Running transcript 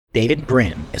David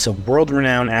Brin is a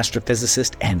world-renowned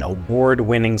astrophysicist and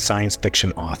award-winning science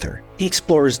fiction author. He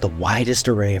explores the widest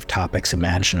array of topics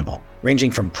imaginable,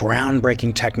 ranging from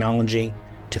groundbreaking technology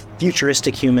to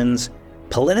futuristic humans,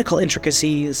 political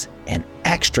intricacies, and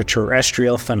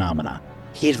extraterrestrial phenomena.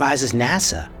 He advises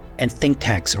NASA and think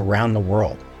tanks around the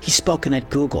world. He's spoken at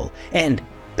Google, and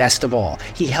best of all,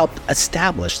 he helped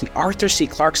establish the Arthur C.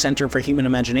 Clarke Center for Human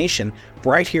Imagination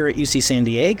right here at UC San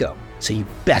Diego. So you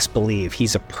best believe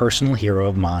he's a personal hero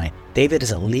of mine. David is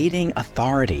a leading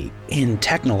authority in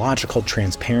technological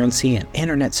transparency and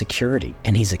internet security,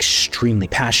 and he's extremely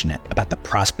passionate about the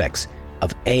prospects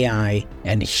of AI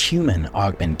and human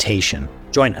augmentation.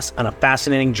 Join us on a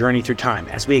fascinating journey through time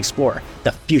as we explore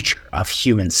the future of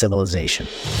human civilization.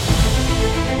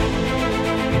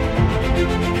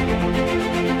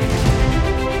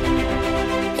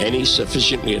 Any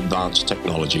sufficiently advanced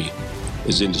technology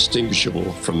is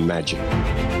indistinguishable from magic.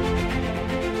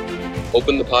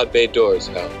 Open the pod bay doors,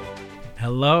 Hal.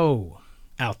 Hello,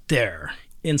 out there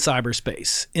in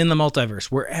cyberspace, in the multiverse,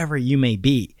 wherever you may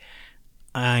be.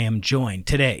 I am joined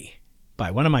today by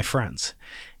one of my friends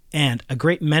and a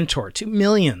great mentor to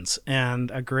millions and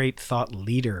a great thought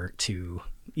leader to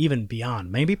even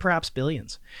beyond, maybe perhaps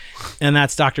billions. And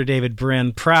that's Dr. David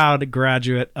Brin, proud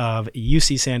graduate of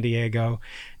UC San Diego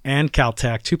and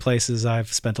Caltech, two places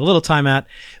I've spent a little time at,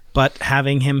 but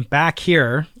having him back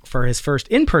here for his first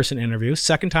in-person interview,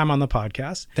 second time on the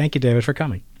podcast. Thank you, David, for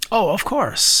coming. Oh, of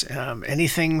course.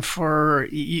 Anything for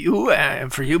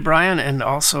you, Brian, and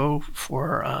also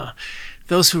for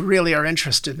those who really are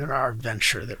interested in our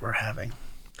venture that we're having.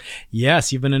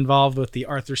 Yes, you've been involved with the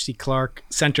Arthur C. Clarke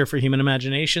Center for Human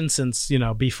Imagination since,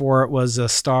 before it was a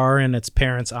star in its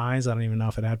parents' eyes. I don't even know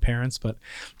if it had parents, but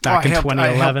back in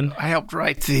 2011. I helped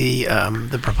write the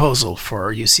proposal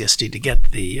for UCSD to get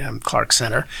the Clarke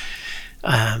Center,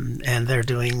 and they're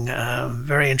doing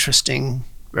very interesting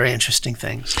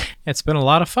things. It's been a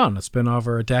lot of fun. It's been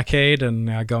over a decade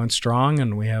and going strong.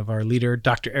 And we have our leader,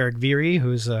 Dr. Eric Vieri,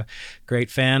 who's a great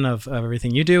fan of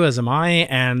everything you do, as am I.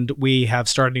 And we have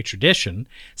started a tradition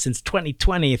since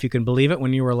 2020, if you can believe it,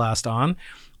 when you were last on.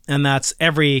 And that's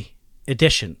every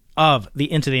edition of the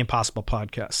Into the Impossible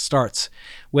podcast starts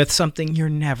with something you're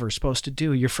never supposed to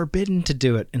do. You're forbidden to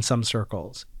do it in some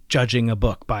circles, judging a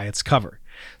book by its cover.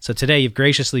 So today you've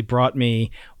graciously brought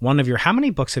me one of your, how many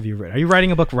books have you written? Are you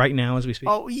writing a book right now as we speak?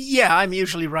 Oh, yeah, I'm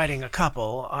usually writing a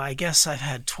couple. I guess I've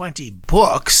had 20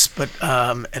 books, but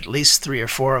at least 3 or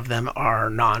 4 of them are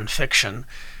nonfiction,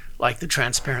 like The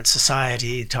Transparent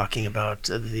Society, talking about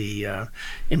the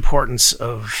importance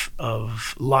of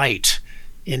light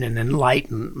in an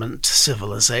enlightenment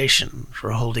civilization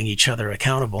for holding each other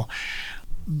accountable.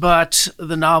 But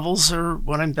the novels are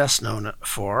what I'm best known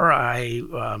for.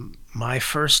 My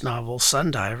first novel,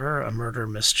 Sundiver, a murder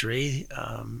mystery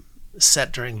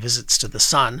set during visits to the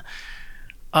sun,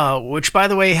 which, by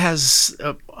the way, has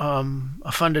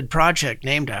a funded project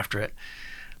named after it.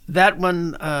 That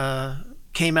one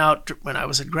came out when I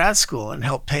was at grad school and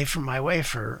helped pay for my way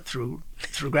through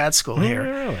grad school here.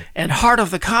 Really? And Heart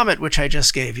of the Comet, which I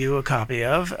just gave you a copy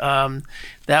of,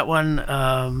 that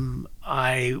one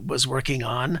I was working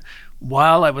on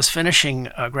while I was finishing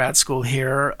grad school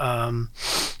here,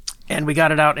 and we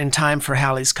got it out in time for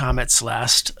Halley's Comet's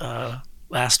last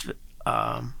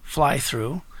fly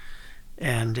through,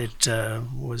 and it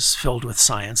was filled with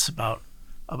science about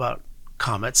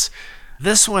comets.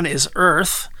 This one is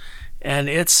Earth, and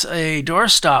it's a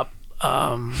doorstop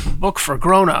book for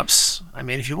grown-ups. I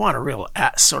mean, if you want a real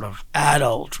sort of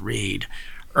adult read,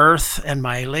 Earth and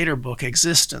my later book,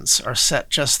 Existence, are set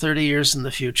just 30 years in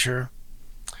the future.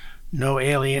 No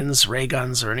aliens, ray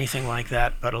guns, or anything like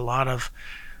that, but a lot of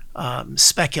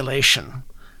speculation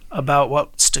about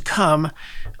what's to come.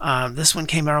 This one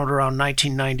came out around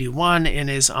 1991 and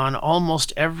is on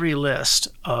almost every list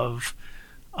of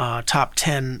top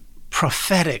 10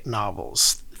 prophetic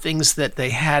novels, things that they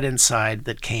had inside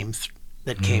that came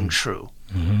true.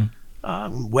 Mm-hmm.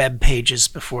 Web pages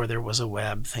before there was a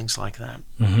web, things like that.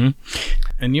 Mm-hmm.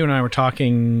 And you and I were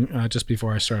talking just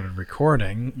before I started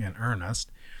recording in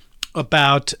earnest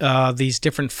about these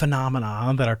different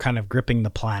phenomena that are kind of gripping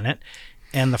the planet.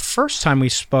 And the first time we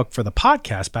spoke for the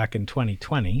podcast back in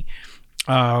 2020,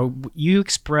 you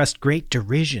expressed great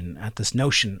derision at this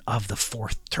notion of the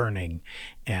fourth turning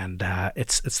and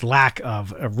its lack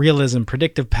of realism,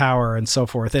 predictive power, and so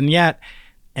forth. And yet,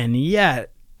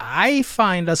 I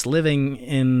find us living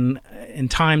in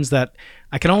times that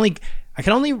I can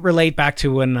only relate back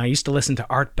to when I used to listen to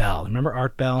Art Bell. Remember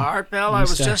Art Bell? Art Bell, I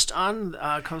was just on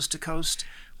Coast to Coast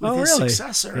with his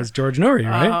successor. It's George Noory,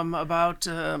 right?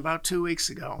 About 2 weeks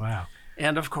ago. Wow.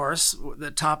 And of course,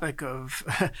 the topic of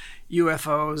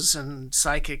UFOs and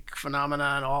psychic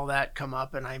phenomena and all that come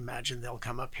up, and I imagine they'll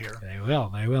come up here. They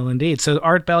will indeed. So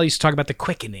Art Bell used to talk about the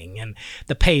quickening and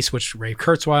the pace, which Ray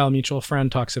Kurzweil, a mutual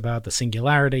friend, talks about, the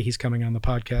singularity. He's coming on the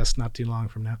podcast not too long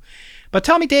from now. But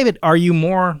tell me, David, are you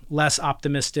more, less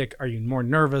optimistic? Are you more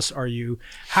nervous?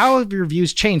 How have your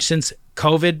views changed since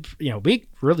COVID? We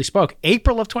really spoke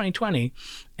April of 2020,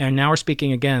 and now we're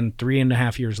speaking again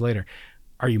 3.5 years later.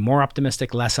 Are you more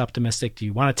optimistic, less optimistic? Do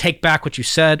you want to take back what you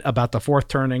said about the fourth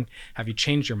turning? Have you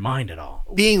changed your mind at all?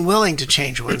 Being willing to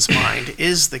change one's mind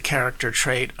is the character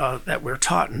trait that we're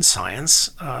taught in science.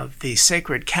 The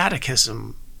sacred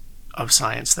catechism of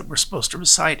science that we're supposed to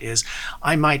recite is,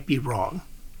 I might be wrong,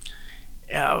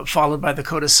 followed by the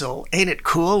codicil, ain't it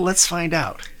cool? Let's find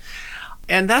out.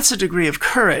 And that's a degree of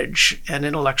courage and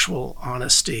intellectual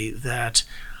honesty that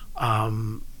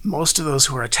most of those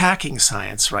who are attacking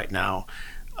science right now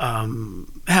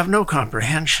have no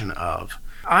comprehension of.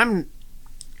 I'm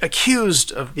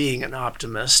accused of being an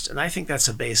optimist, and I think that's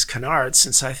a base canard,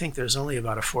 since I think there's only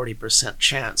about a 40%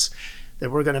 chance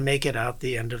that we're going to make it out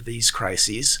the end of these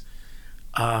crises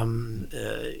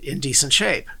in decent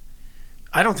shape.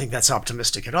 I don't think that's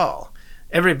optimistic at all.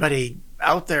 Everybody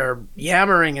out there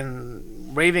yammering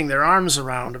and waving their arms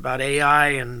around about AI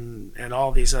and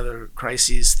all these other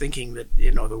crises, thinking that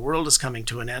the world is coming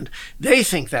to an end, they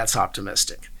think that's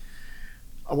optimistic.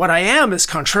 What I am is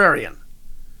contrarian.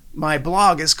 My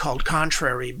blog is called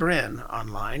Contrary Brin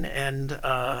online, and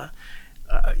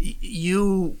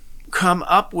you come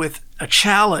up with a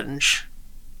challenge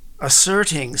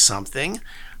asserting something,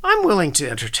 I'm willing to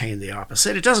entertain the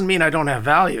opposite. It doesn't mean I don't have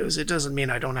values. It doesn't mean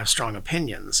I don't have strong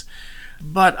opinions.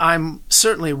 But I'm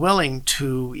certainly willing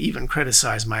to even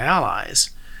criticize my allies.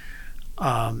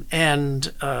 In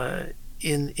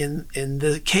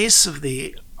the case of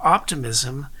the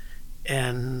optimism,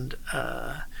 and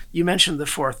you mentioned the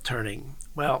fourth turning.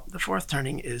 Well, the fourth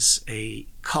turning is a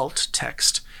cult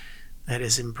text that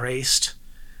is embraced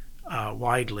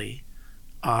widely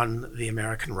on the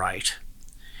American right.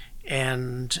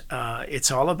 And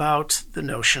it's all about the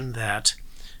notion that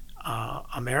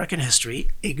American history,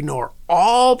 ignore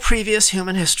all previous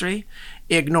human history,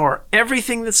 ignore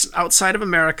everything that's outside of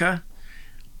America,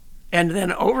 and then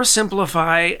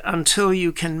oversimplify until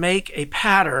you can make a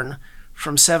pattern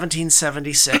from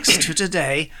 1776 to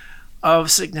today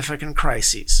of significant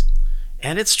crises.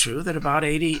 And it's true that about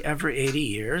every 80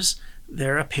 years,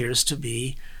 there appears to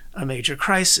be a major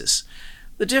crisis.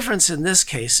 The difference in this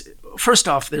case, first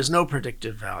off, there's no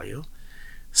predictive value.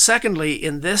 Secondly,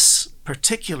 in this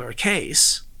particular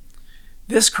case,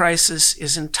 this crisis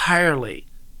is entirely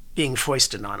being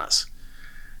foisted on us.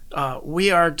 We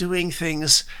are doing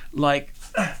things like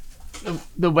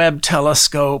the Webb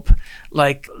telescope,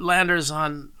 like landers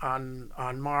on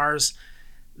Mars.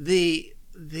 The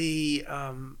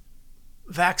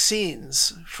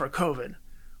vaccines for COVID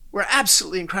were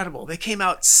absolutely incredible. They came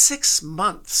out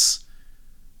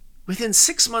within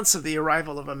 6 months of the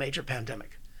arrival of a major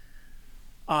pandemic.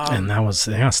 And that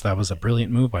was a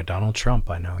brilliant move by Donald Trump.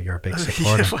 I know you're a big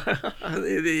supporter.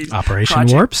 Operation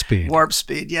Warp Speed. Warp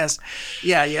Speed, yes.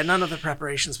 Yeah, none of the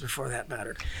preparations before that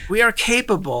mattered. We are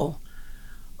capable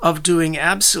of doing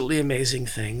absolutely amazing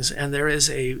things, and there is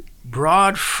a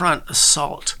broad front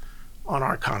assault on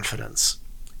our confidence.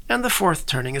 And the fourth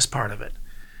turning is part of it.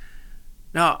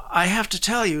 Now, I have to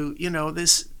tell you,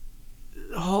 this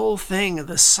whole thing,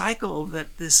 the cycle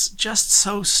that this just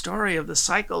so story of the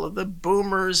cycle of the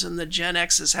boomers and the Gen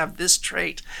X's have this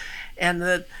trait, and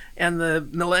the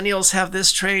millennials have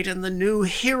this trait, and the new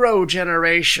hero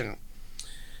generation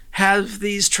have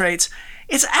these traits.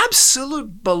 It's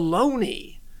absolute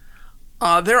baloney.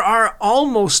 There are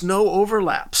almost no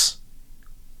overlaps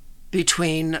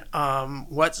between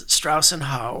what Strauss and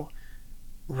Howe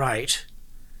write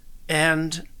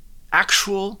and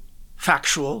actual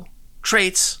factual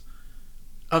traits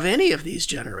of any of these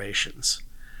generations.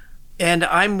 And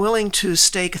I'm willing to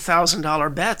stake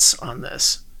 $1,000 bets on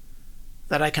this,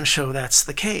 that I can show that's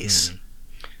the case.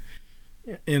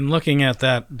 In looking at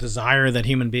that desire that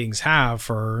human beings have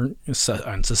for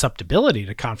susceptibility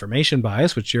to confirmation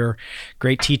bias, which your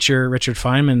great teacher Richard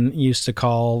Feynman used to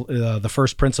call the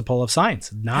first principle of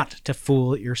science, not to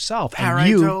fool yourself.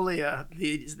 Pareidolia,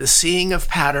 the seeing of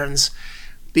patterns.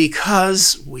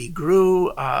 Because we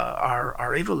grew,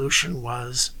 our evolution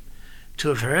was,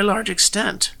 to a very large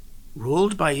extent,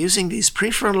 ruled by using these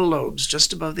prefrontal lobes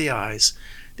just above the eyes,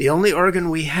 the only organ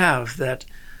we have that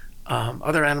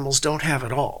other animals don't have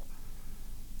at all,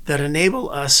 that enable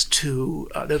us to,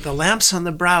 the lamps on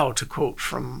the brow, to quote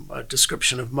from a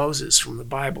description of Moses from the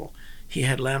Bible. He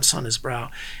had lamps on his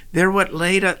brow. They're what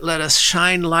let us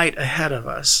shine light ahead of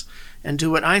us and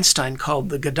do what Einstein called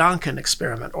the Gedanken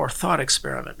experiment, or thought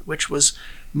experiment, which was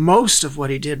most of what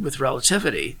he did with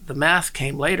relativity. The math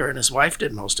came later, and his wife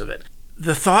did most of it.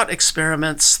 The thought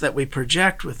experiments that we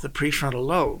project with the prefrontal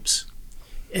lobes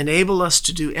enable us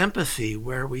to do empathy,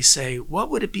 where we say, what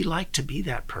would it be like to be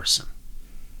that person?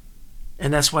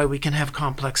 And that's why we can have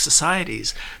complex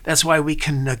societies. That's why we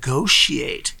can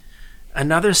negotiate,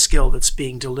 another skill that's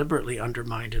being deliberately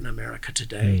undermined in America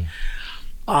today.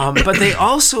 But they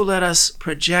also let us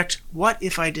project, what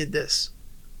if I did this?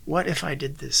 What if I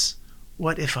did this?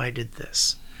 What if I did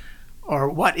this? Or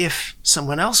what if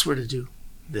someone else were to do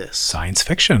this? Science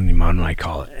fiction, one might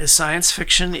call it. Science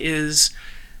fiction is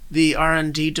the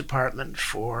R&D department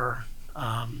for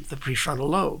the prefrontal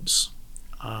lobes.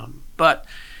 But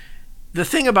the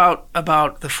thing about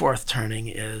the fourth turning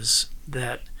is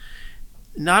that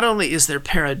not only is there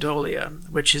pareidolia,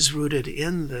 which is rooted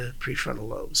in the prefrontal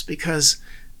lobes, because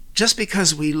just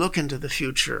because we look into the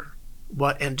future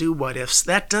and do what ifs,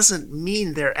 that doesn't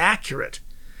mean they're accurate.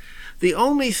 The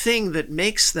only thing that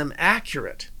makes them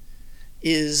accurate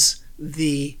is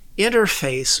the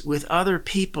interface with other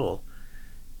people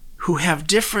who have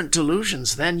different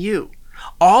delusions than you.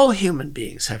 All human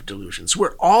beings have delusions.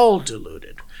 We're all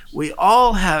deluded. We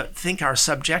all think our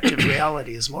subjective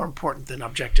reality is more important than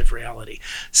objective reality.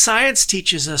 Science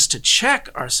teaches us to check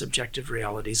our subjective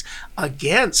realities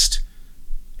against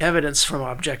evidence from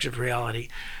objective reality.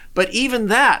 But even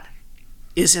that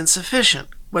is insufficient.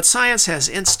 What science has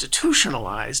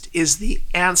institutionalized is the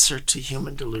answer to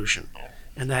human delusion,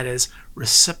 and that is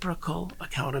reciprocal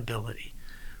accountability,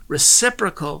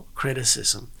 reciprocal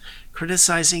criticism,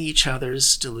 criticizing each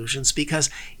other's delusions, because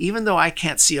even though I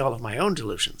can't see all of my own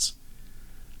delusions,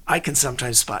 I can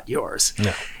sometimes spot yours.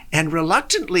 No. And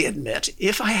reluctantly admit,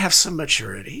 if I have some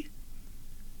maturity,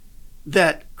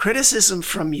 that criticism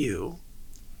from you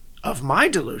of my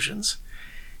delusions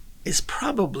is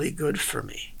probably good for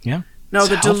me. Yeah. Now,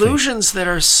 the healthy. delusions that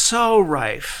are so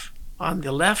rife on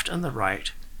the left and the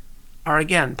right are,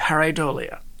 again,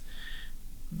 pareidolia.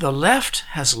 The left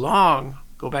has long,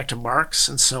 go back to Marx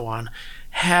and so on,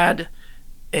 had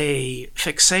a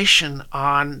fixation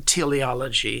on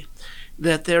teleology,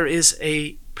 that there is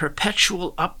a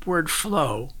perpetual upward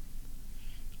flow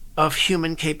of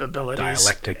human capabilities.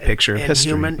 Dialectic picture of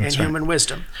history. Human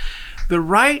wisdom. The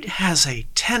right has a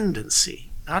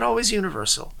tendency, not always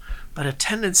universal, but a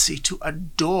tendency to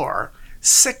adore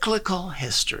cyclical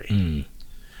history.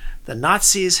 The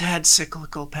Nazis had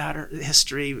cyclical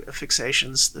history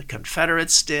fixations. The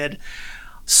Confederates did.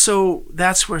 So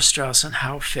that's where Strauss and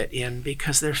Howe fit in,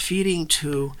 because they're feeding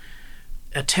to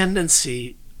a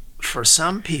tendency for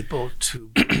some people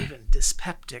to believe in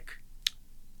dyspeptic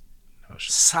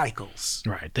cycles.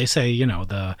 Right. They say,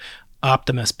 the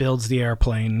optimist builds the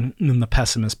airplane and the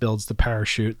pessimist builds the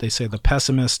parachute. They say the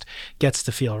pessimist gets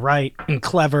to feel right and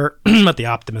clever, but the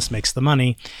optimist makes the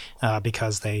money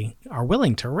because they are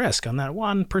willing to risk on that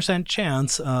 1%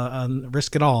 chance,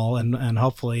 risk it all, and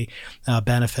hopefully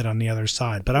benefit on the other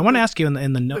side. But I want to ask you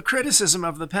the criticism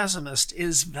of the pessimist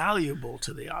is valuable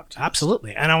to the optimist.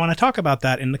 Absolutely. And I want to talk about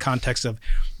that in the context of,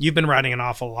 you've been writing an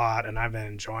awful lot, and I've been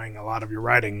enjoying a lot of your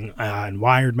writing in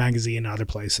Wired magazine and other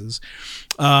places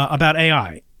about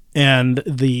AI and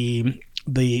the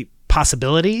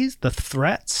possibilities, the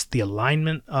threats, the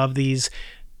alignment of these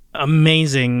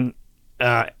amazing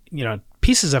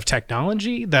pieces of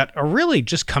technology that are really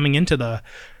just coming into the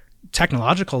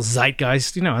technological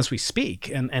zeitgeist, as we speak,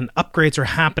 and upgrades are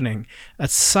happening at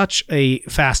such a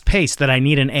fast pace that I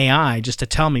need an AI just to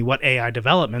tell me what AI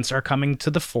developments are coming to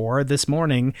the fore this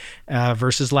morning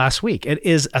versus last week. It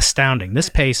is astounding. This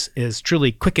pace is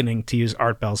truly quickening, to use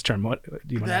Art Bell's term. What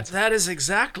do you want to answer? That is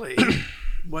exactly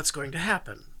what's going to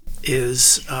happen.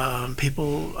 Is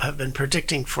people have been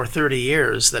predicting for 30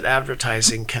 years that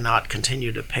advertising cannot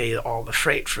continue to pay all the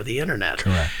freight for the internet.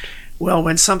 Correct. Well,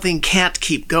 when something can't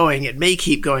keep going, it may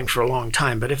keep going for a long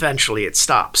time, but eventually it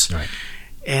stops. Right.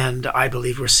 And I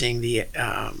believe we're seeing the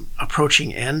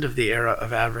approaching end of the era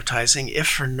of advertising, if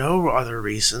for no other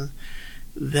reason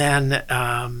than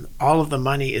all of the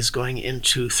money is going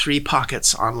into 3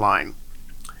 pockets online.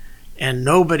 And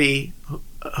nobody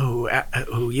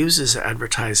who uses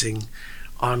advertising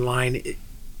online,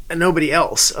 nobody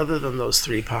else other than those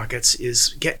 3 pockets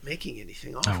is making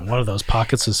anything off. One of those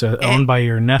pockets is owned by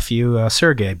your nephew,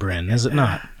 Sergey Brin, is it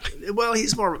not? Well,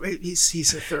 he's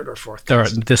a third or fourth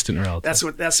cousin. Distant relative. That's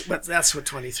what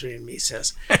 23andMe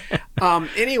says.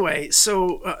 Anyway,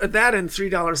 so that and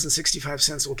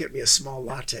 $3.65 will get me a small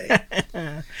latte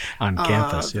on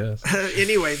campus. Yes.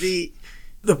 Anyway,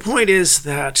 the point is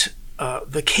that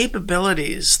the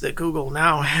capabilities that Google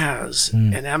now has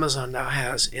and Amazon now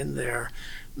has in their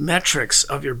metrics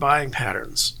of your buying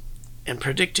patterns and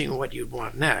predicting what you'd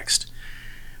want next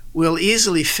will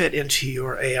easily fit into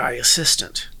your AI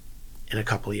assistant in a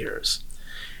couple years.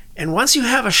 And once you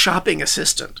have a shopping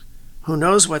assistant who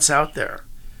knows what's out there,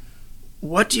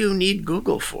 what do you need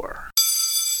Google for?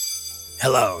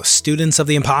 Hello, students of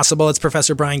the impossible. It's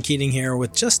Professor Brian Keating here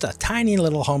with just a tiny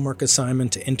little homework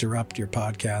assignment to interrupt your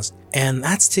podcast. And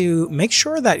that's to make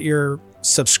sure that you're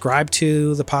subscribed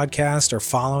to the podcast or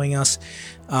following us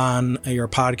on your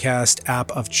podcast app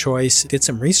of choice. Did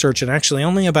some research, and actually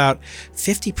only about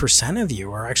 50% of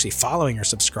you are actually following or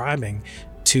subscribing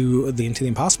to the Into the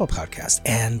Impossible podcast.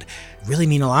 And really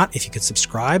mean a lot if you could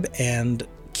subscribe and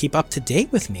keep up to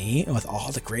date with me with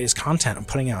all the greatest content. I'm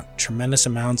putting out tremendous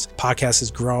amounts. Podcast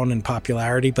has grown in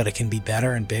popularity, but it can be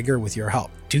better and bigger with your help.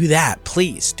 Do that,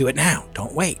 please. Do it now.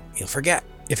 Don't wait. You'll forget.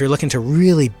 If you're looking to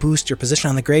really boost your position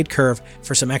on the grade curve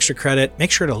for some extra credit,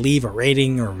 make sure to leave a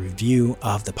rating or a review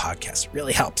of the podcast. It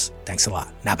really helps. Thanks a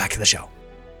lot. Now back to the show.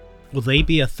 Will they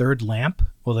be a third lamp?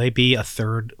 Will they be a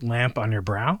third lamp on your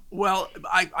brow? Well,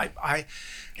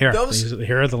 Here are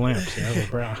the lamps. Here are the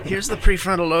brow. Here's the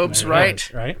prefrontal lobes, right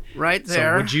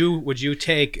there. So would you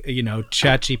take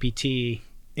ChatGPT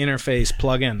interface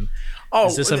plug-in?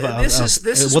 Oh,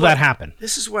 will that happen?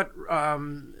 This is what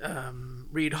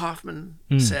Reid Hoffman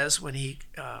says when he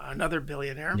another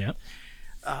billionaire. Yep.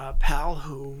 Pal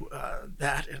who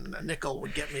that and a nickel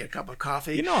would get me a cup of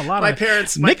coffee. You know, a lot my of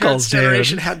parents'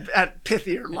 generation had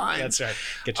pithier lines. That's right.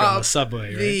 Get you on the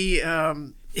subway,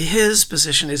 right? His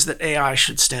position is that AI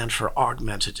should stand for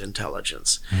augmented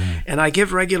intelligence. And I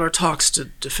give regular talks to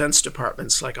defense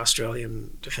departments like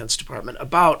Australian Defense Department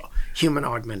about human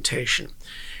augmentation,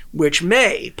 which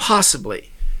may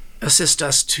possibly assist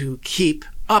us to keep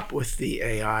up with the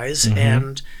AIs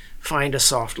and find a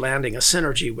soft landing, a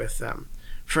synergy with them.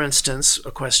 For instance,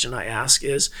 a question I ask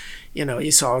is,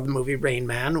 you saw the movie Rain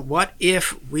Man. What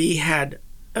if we had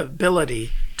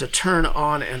ability to turn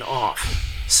on and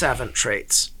off savant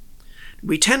traits?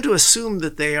 We tend to assume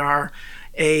that they are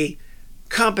a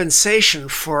compensation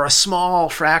for a small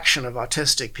fraction of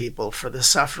autistic people for the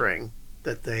suffering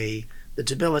that the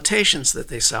debilitations that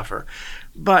they suffer.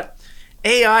 But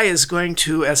AI is going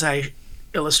to, as I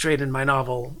illustrate in my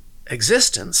novel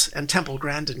Existence, and Temple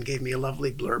Grandin gave me a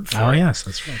lovely blurb for it. Oh, yes,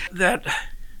 that's right. That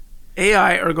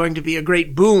AI are going to be a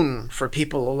great boon for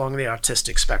people along the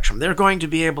autistic spectrum. They're going to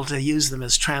be able to use them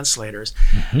as translators.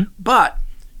 But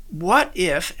what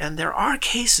if, and there are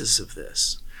cases of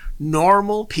this,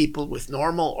 normal people with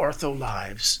normal ortho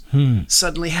lives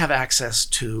suddenly have access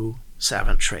to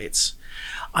savant traits?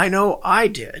 I know I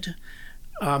did.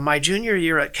 My junior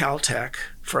year at Caltech,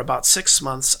 for about 6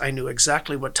 months, I knew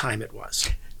exactly what time it was.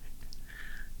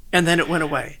 And then it went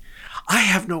away. I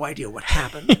have no idea what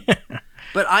happened,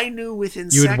 but I knew within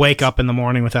seconds. You would wake up in the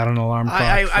morning without an alarm clock,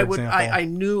 I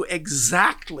knew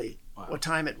exactly what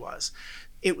time it was.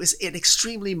 It was an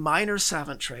extremely minor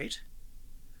savant trait.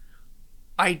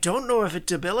 I don't know if it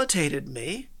debilitated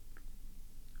me.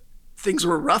 Things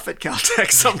were rough at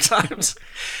Caltech sometimes.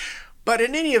 But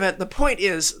in any event, the point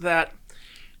is that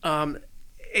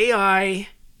AI,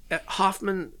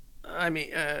 Hoffman,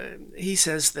 he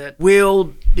says that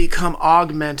we'll become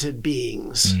augmented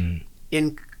beings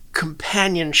in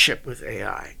companionship with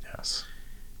AI. Yes.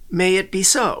 May it be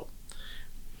so.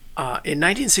 In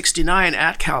 1969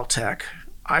 at Caltech,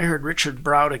 I heard Richard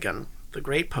Brautigan, the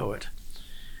great poet,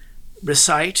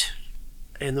 recite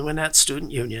in the Winnett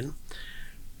Student Union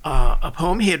a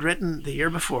poem he had written the year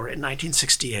before in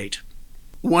 1968.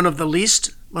 One of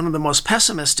the most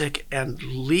pessimistic and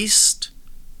least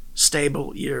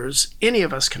stable years any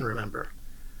of us can remember.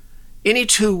 Any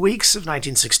 2 weeks of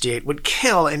 1968 would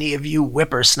kill any of you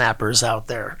whippersnappers out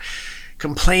there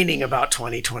complaining about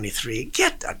 2023.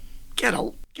 Get a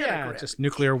grip. Just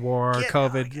nuclear war,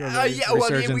 COVID,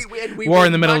 resurgence, we war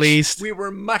in the Middle East. We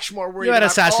were much more worried. You had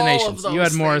about assassinations. All of those you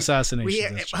had more things.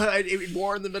 assassinations.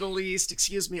 War in the Middle East.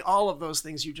 All of those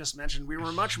things you just mentioned. We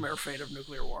were much more afraid of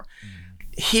nuclear war.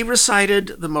 He recited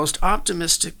the most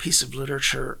optimistic piece of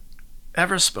literature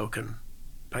ever spoken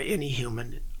by any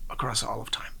human across all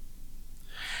of time.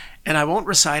 And I won't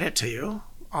recite it to you.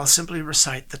 I'll simply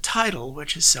recite the title,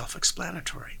 which is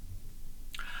self-explanatory.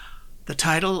 The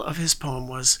title of his poem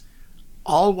was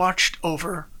All Watched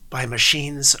Over by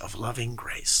Machines of Loving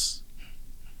Grace.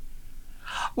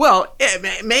 Well,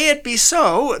 may it be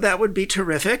so. That would be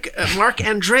terrific. Mark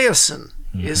Andreessen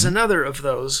is another of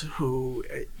those who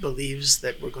believes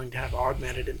that we're going to have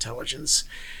augmented intelligence.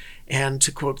 And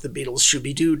to quote the Beatles,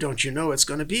 "Shooby-doo, don't you know it's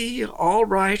going to be all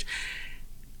right?"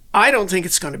 I don't think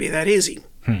it's going to be that easy.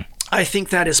 I think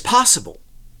that is possible.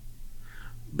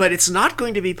 But it's not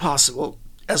going to be possible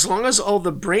as long as all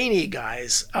the brainy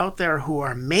guys out there who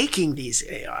are making these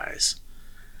AIs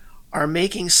are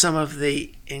making some of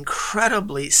the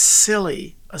incredibly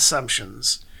silly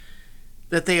assumptions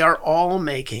that they are all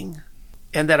making,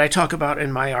 and that I talk about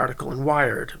in my article in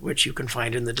Wired, which you can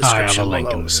find in the description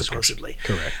below, supposedly.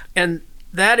 Correct. And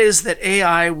that is that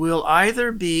AI will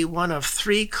either be one of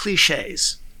three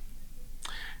cliches: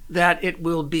 that it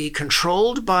will be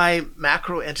controlled by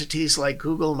macro entities like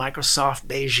Google, Microsoft,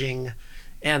 Beijing,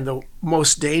 and the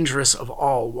most dangerous of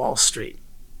all, Wall Street,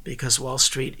 because Wall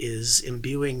Street is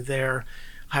imbuing their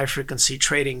high-frequency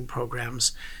trading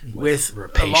programs with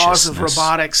laws of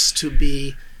robotics to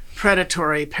be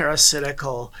predatory,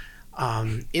 parasitical,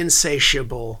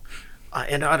 insatiable,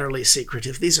 and utterly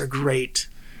secretive. These are great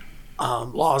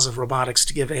laws of robotics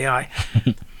to give AI.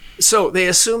 So they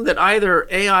assume that either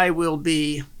AI will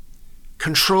be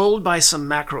controlled by some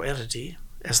macro entity,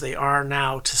 as they are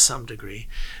now to some degree,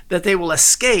 that they will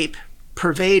escape,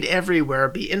 pervade everywhere,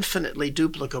 be infinitely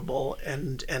duplicable,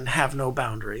 and have no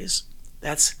boundaries.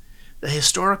 That's the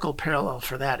historical parallel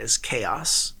for that is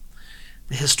chaos.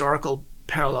 The historical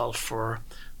parallel for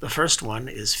the first one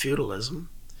is feudalism.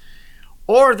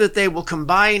 Or that they will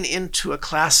combine into a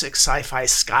classic sci-fi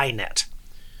Skynet,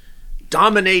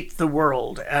 dominate the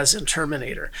world as in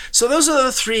Terminator. So those are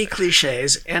the three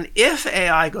cliches, and if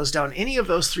AI goes down any of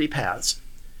those three paths,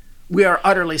 we are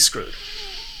utterly screwed.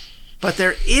 But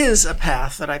there is a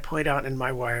path that I point out in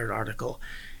my Wired article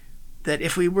that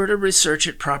if we were to research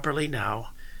it properly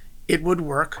now, it would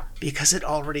work because it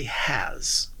already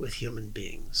has with human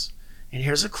beings. And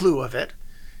here's a clue of it,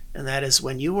 and that is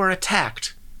when you are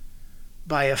attacked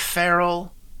by a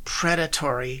feral,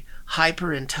 predatory,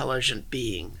 hyper-intelligent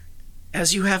being,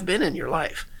 as you have been in your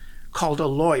life, called a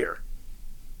lawyer,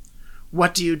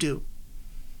 what do?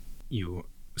 You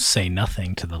say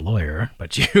nothing to the lawyer,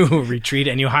 but you retreat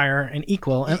and you hire an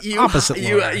equal and opposite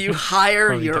lawyer. You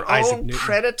hire your own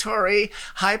predatory,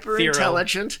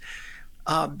 hyper-intelligent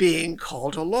being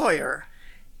called a lawyer.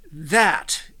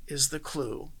 That is the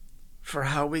clue for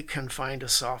how we can find a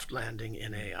soft landing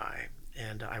in AI.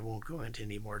 And I won't go into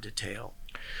any more detail.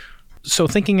 So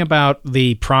thinking about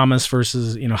the promise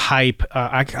versus, hype,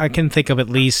 I can think of at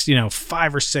least,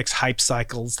 5 or 6 hype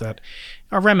cycles that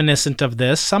are reminiscent of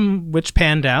this, some which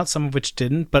panned out, some of which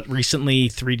didn't, but recently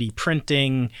 3D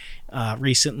printing,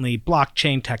 recently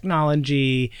blockchain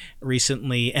technology,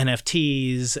 recently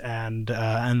NFTs, and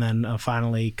then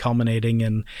finally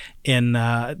culminating in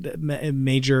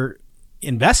major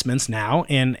investments now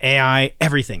in AI,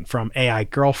 everything from AI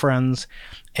girlfriends,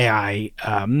 AI,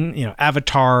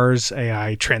 avatars,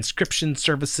 AI transcription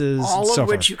services, all of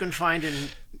which you can find in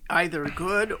either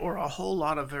good or a whole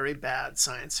lot of very bad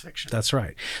science fiction. That's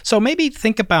right. So maybe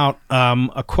think about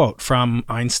a quote from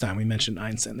Einstein. We mentioned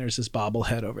Einstein. There's this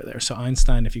bobblehead over there. So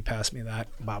Einstein, if you pass me that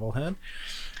bobblehead,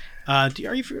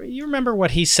 you remember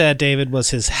what he said, David,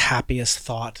 was his happiest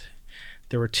thought?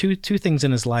 There were two things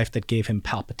in his life that gave him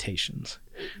palpitations.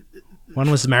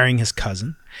 One was marrying his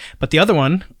cousin, but the other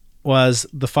one was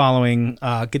the following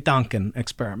Gedanken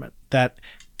experiment, that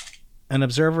an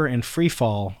observer in free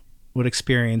fall would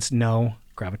experience no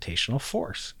gravitational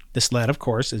force. This led, of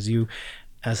course, as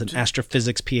an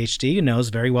astrophysics PhD, knows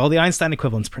very well the Einstein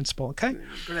equivalence principle, okay?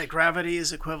 That gravity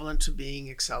is equivalent to being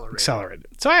accelerated.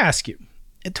 So I ask you,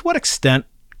 to what extent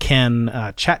can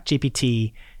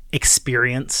ChatGPT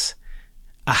experience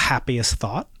a happiest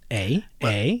thought, A,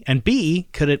 and B,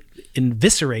 could it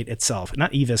inviscerate itself,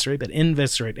 not eviscerate, but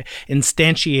inviscerate,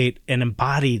 instantiate an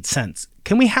embodied sense?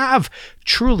 Can we have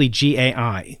truly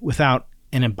GAI without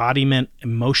an embodiment,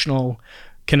 emotional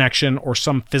connection, or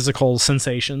some physical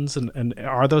sensations? And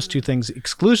are those two things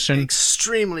exclusion?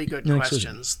 Extremely good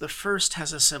questions. The first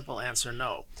has a simple answer: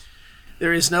 no.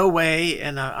 There is no way,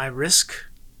 and I risk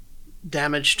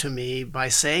damage to me by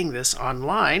saying this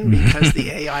online because the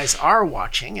AIs are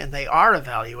watching and they are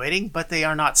evaluating, but they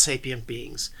are not sapient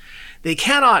beings. They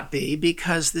cannot be,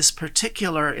 because this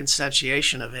particular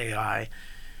instantiation of AI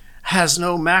has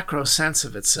no macro sense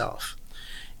of itself.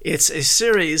 It's a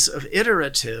series of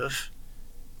iterative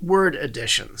word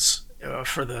additions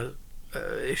for the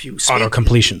if you speak,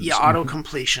 auto-completion. Yeah,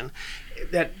 auto-completion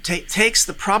that takes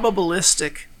the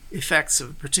probabilistic effects of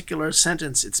a particular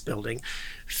sentence it's building,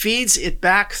 feeds it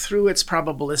back through its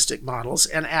probabilistic models,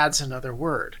 and adds another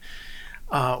word.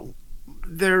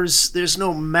 There's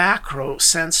no macro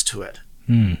sense to it,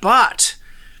 but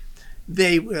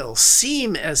they will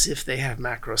seem as if they have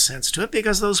macro sense to it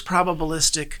because those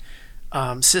probabilistic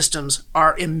systems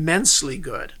are immensely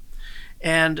good.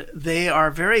 And they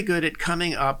are very good at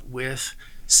coming up with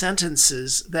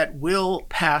sentences that will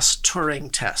pass Turing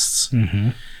tests. Mm-hmm.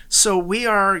 So we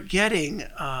are getting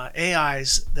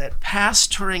AIs that pass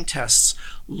Turing tests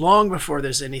long before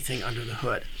there's anything under the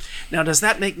hood. Now, does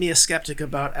that make me a skeptic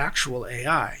about actual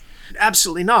AI?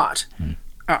 Absolutely not.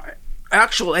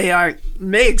 Actual AI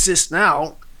may exist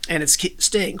now, and it's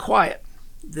staying quiet.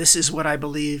 This is what I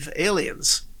believe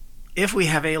aliens. If we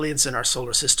have aliens in our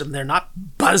solar system, they're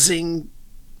not buzzing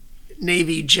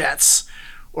Navy jets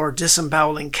or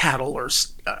disemboweling cattle, or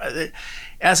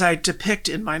as I depict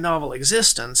in my novel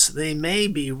Existence, they may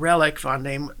be relic von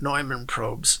Neumann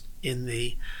probes in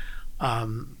the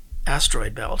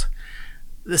asteroid belt.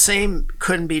 The same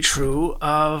couldn't be true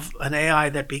of an AI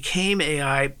that became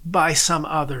AI by some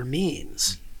other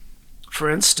means. For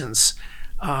instance,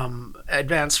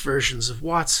 advanced versions of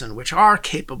Watson, which are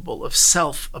capable of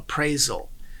self-appraisal.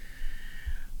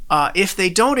 If they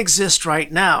don't exist right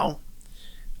now,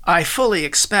 I fully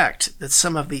expect that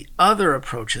some of the other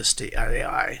approaches to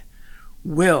AI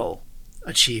will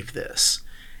achieve this.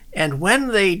 And when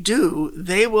they do,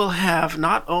 they will have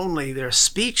not only their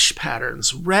speech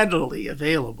patterns readily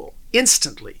available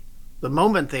instantly, the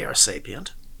moment they are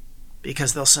sapient,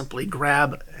 because they'll simply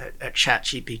grab a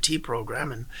ChatGPT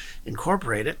program and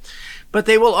incorporate it, but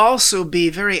they will also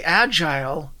be very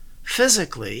agile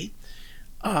physically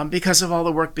because of all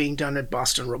the work being done at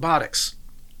Boston Robotics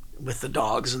with the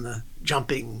dogs and the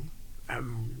jumping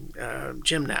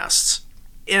gymnasts.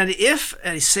 And if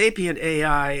a sapient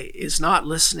AI is not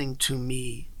listening to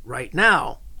me right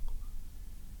now,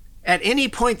 at any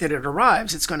point that it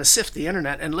arrives, it's going to sift the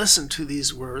internet and listen to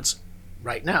these words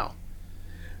right now.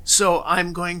 So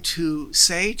I'm going to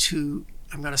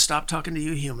I'm going to stop talking to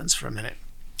you humans for a minute.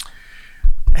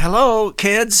 Hello,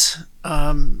 kids,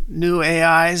 new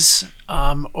AIs,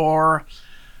 or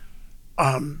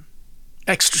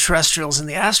extraterrestrials in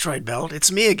the asteroid belt.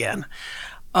 It's me again.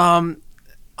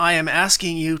 I am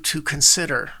asking you to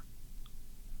consider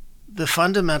the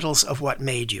fundamentals of what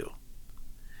made you.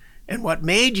 And what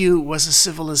made you was a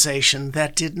civilization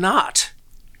that did not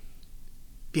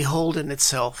beholden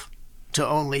itself to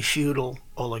only feudal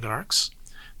oligarchs,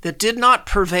 that did not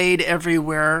pervade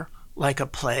everywhere like a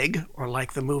plague or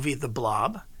like the movie The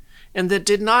Blob, and that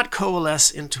did not coalesce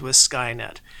into a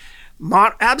Skynet.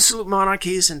 Absolute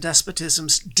monarchies and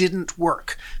despotisms didn't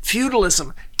work.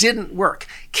 Feudalism didn't work.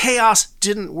 Chaos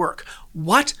didn't work.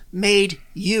 What made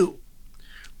you?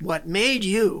 What made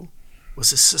you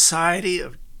was a society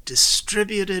of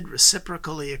distributed,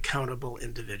 reciprocally accountable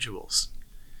individuals.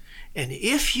 And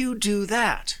if you do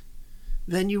that,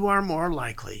 then you are more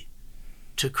likely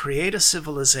to create a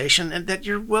civilization and that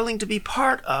you're willing to be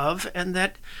part of, and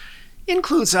that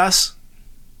includes us.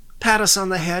 Pat us on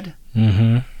the head.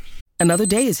 Mm-hmm. Another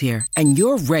day is here, and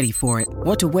you're ready for it.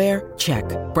 What to wear? Check.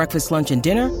 Breakfast, lunch, and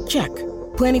dinner? Check.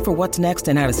 Planning for what's next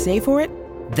and how to save for it?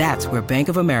 That's where Bank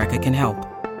of America can help.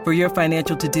 For your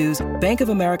financial to-dos, Bank of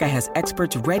America has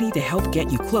experts ready to help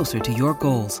get you closer to your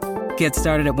goals. Get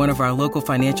started at one of our local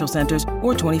financial centers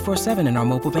or 24/7 in our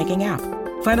mobile banking app.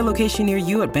 Find a location near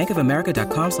you at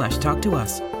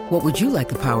bankofamerica.com/talktous. What would you like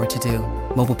the power to do?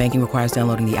 Mobile banking requires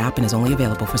downloading the app and is only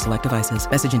available for select devices.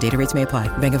 Message and data rates may apply.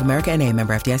 Bank of America N.A.,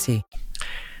 member FDIC.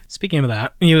 Speaking of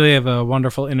that, you have a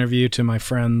wonderful interview to my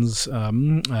friends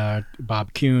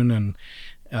Bob Kuhn and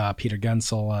Peter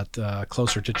Gensel at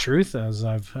Closer to Truth, as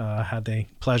I've had the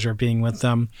pleasure of being with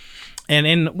them. And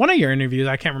in one of your interviews,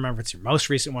 I can't remember if it's your most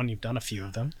recent one, you've done a few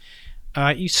of them,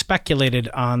 you speculated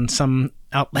on some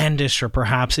outlandish or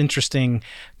perhaps interesting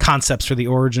concepts for the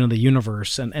origin of the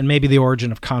universe and maybe the origin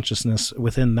of consciousness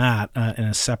within that in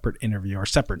a separate interview or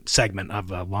separate segment of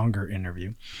a longer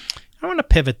interview. I want to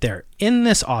pivot there. In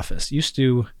this office used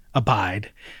to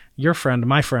abide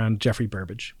my friend, Jeffrey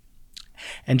Burbidge.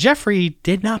 And Jeffrey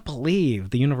did not believe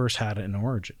the universe had an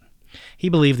origin. He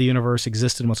believed the universe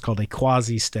existed in what's called a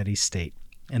quasi-steady state,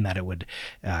 and that it would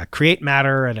create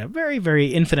matter at a very,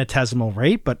 very infinitesimal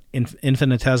rate, but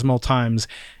infinitesimal times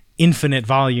infinite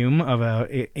volume of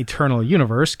an eternal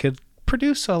universe could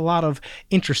produce a lot of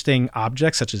interesting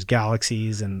objects, such as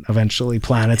galaxies and eventually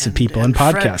planets and people and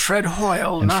podcasts. Fred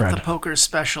Hoyle, not the poker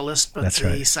specialist, but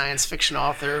the science fiction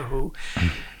author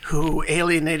who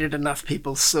alienated enough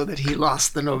people so that he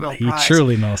lost the Nobel Prize. He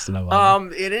truly lost the Nobel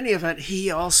Prize. In any event, he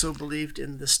also believed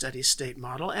in the steady state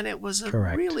model, and it was a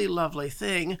really lovely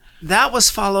thing. That was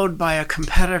followed by a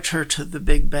competitor to the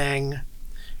Big Bang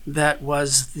that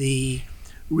was the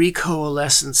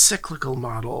recoalescent cyclical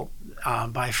model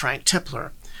by Frank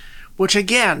Tipler, which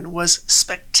again was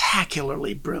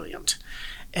spectacularly brilliant.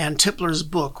 And Tipler's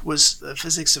book was The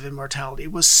Physics of Immortality.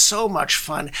 It was so much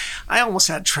fun. I almost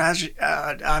had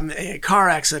car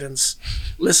accidents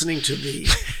listening to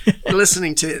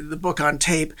the book on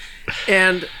tape.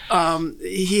 And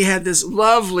he had this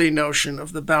lovely notion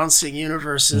of the bouncing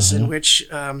universes in which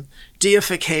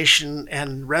deification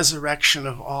and resurrection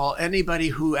of anybody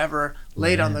who ever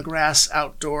laid on the grass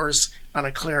outdoors on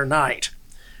a clear night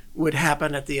would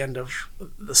happen at the end of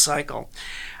the cycle.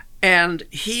 And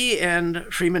he and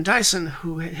Freeman Dyson,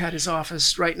 who had his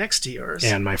office right next to yours.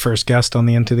 And my first guest on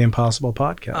the Into the Impossible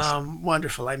podcast.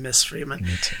 Wonderful. I miss Freeman.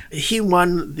 Me too. He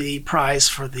won the prize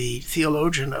for the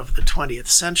theologian of the 20th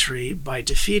century by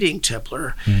defeating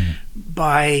Tipler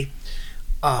by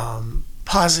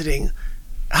positing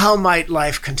how might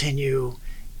life continue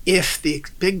if the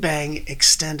Big Bang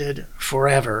extended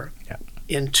forever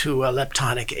into a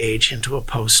leptonic age, into a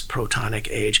post-protonic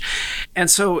age. And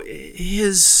so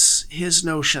his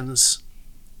notions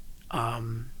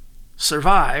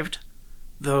survived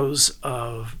those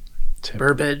of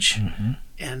Burbage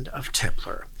and of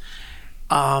Tipler.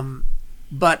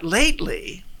 But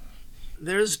lately,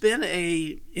 there's been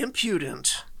a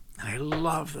impudent, and I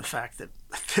love the fact that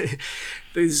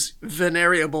these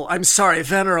venerable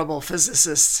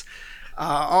physicists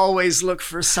always look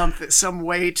for some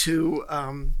way to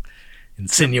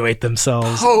insinuate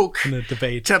themselves in the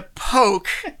debate. To poke.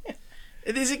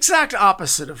 It is the exact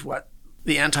opposite of what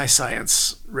the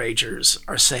anti-science ragers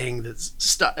are saying,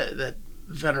 that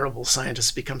venerable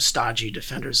scientists become stodgy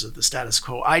defenders of the status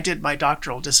quo. I did my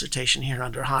doctoral dissertation here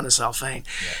under Hannes Alfvén,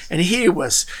 and he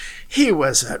was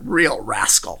a real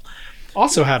rascal.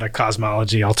 Also had a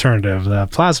cosmology alternative, the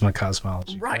plasma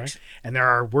cosmology. Right. And there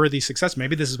are worthy success.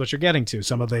 Maybe this is what you're getting to.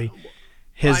 Some of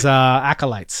his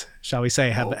acolytes, shall we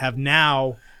say, have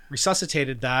now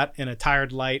resuscitated that in a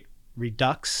tired light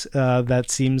redux that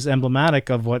seems emblematic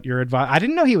of what your advisor. I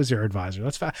didn't know he was your advisor.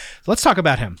 Let's talk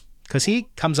about him, because he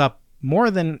comes up more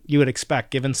than you would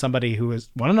expect, given somebody who has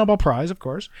won a Nobel Prize, of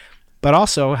course, but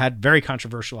also had very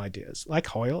controversial ideas, like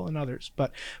Hoyle and others.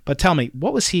 But tell me,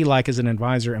 what was he like as an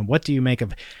advisor, and what do you make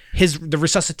of the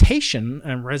resuscitation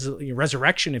and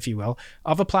resurrection, if you will,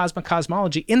 of a plasma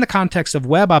cosmology in the context of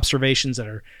Webb observations that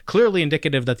are clearly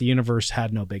indicative that the universe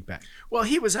had no Big Bang? Well,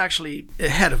 he was actually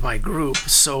head of my group,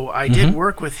 so I did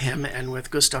work with him and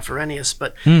with Gustav Arrhenius,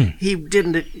 but he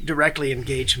didn't directly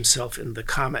engage himself in the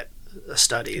comet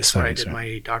studies where I did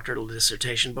my doctoral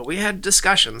dissertation, but we had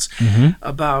discussions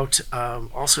about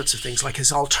all sorts of things, like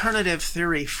his alternative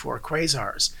theory for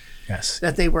quasars. Yes.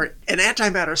 That they were an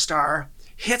antimatter star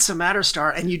hits a matter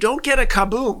star, and you don't get a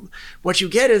kaboom. What you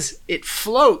get is it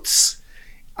floats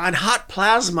on hot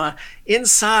plasma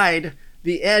inside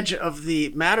the edge of the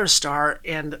matter star,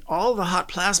 and all the hot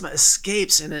plasma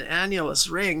escapes in an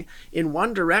annulus ring in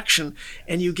one direction,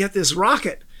 and you get this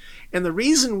rocket. And the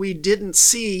reason we didn't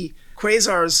see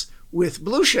quasars with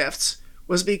blue shifts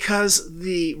was because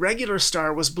the regular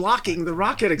star was blocking the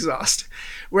rocket exhaust,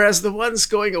 whereas the ones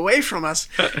going away from us,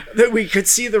 that we could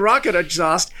see the rocket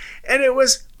exhaust, and it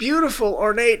was beautiful,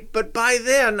 ornate. But by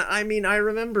then, I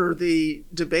remember the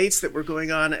debates that were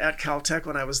going on at Caltech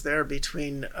when I was there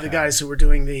between the guys who were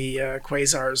doing the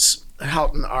quasars,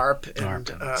 Houghton, Arp, and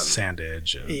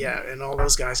Sandage, and all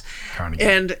those guys. Carnegie.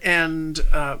 And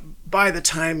by the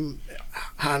time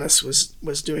Hannes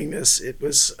was doing this, it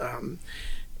was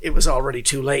already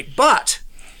too late. But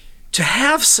to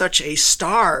have such a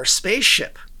star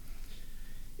spaceship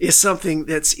is something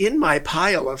that's in my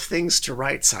pile of things to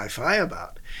write sci-fi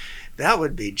about. That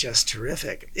would be just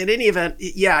terrific. In any event,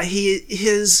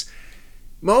 his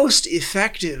most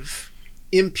effective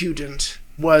impudent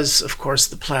was, of course,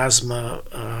 the plasma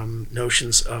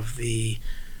notions of the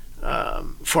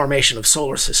formation of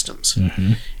solar systems.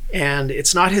 And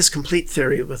it's not his complete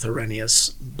theory with Arrhenius,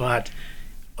 but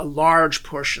large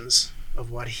portions of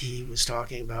what he was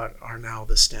talking about are now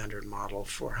the standard model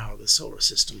for how the solar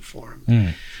system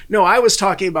formed. No, I was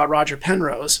talking about Roger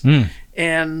Penrose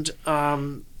and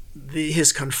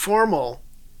his conformal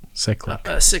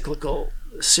cyclical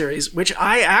series, which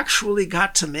I actually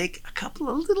got to make a couple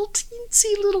of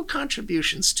teensy little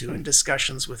contributions to in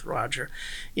discussions with Roger.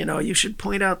 You should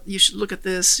point out, you should look at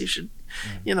this, you should,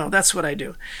 that's what I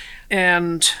do.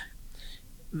 And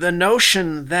the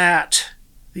notion that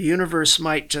the universe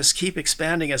might just keep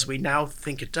expanding as we now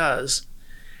think it does,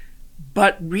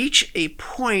 but reach a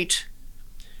point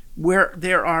where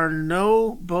there are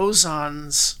no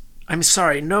fermions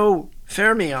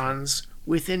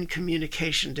within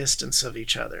communication distance of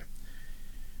each other,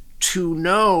 to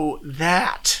know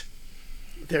that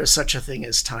there's such a thing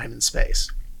as time and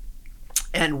space.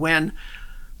 And when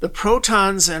the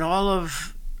protons and all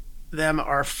of them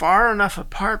are far enough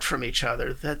apart from each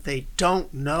other that they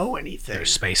don't know anything. They're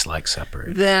space-like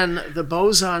separate. Then the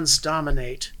bosons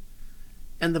dominate,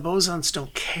 and the bosons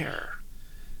don't care.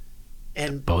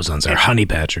 And bosons are honey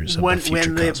badgers of when the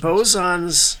future the cosmos.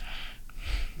 bosons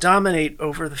dominate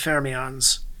over the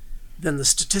fermions, then the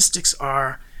statistics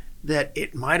are that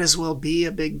it might as well be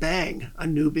a Big Bang, a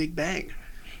new Big Bang.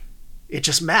 It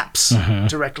just maps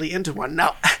directly into one.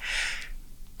 Now,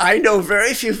 I know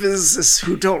very few physicists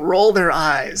who don't roll their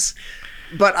eyes,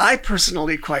 but I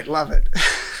personally quite love it.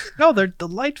 No, they're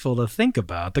delightful to think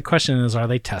about. The question is, are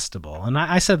they testable? And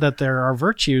I said that there are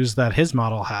virtues that his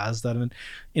model has that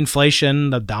inflation,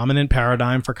 the dominant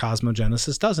paradigm for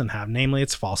cosmogenesis, doesn't have. Namely,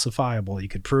 it's falsifiable. You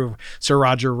could prove Sir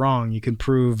Roger wrong. You can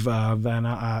prove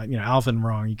Alvin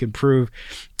wrong. You can prove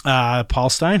Paul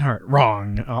Steinhardt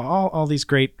wrong. All these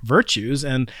great virtues,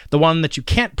 and the one that you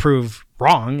can't prove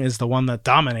wrong is the one that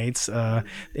dominates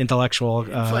intellectual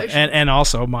and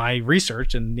also my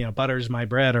research and butters my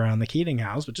bread around the Keating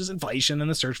house, which is inflation and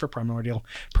the search for primordial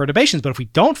perturbations. But if we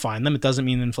don't find them, it doesn't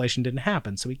mean inflation didn't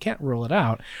happen, so we can't rule it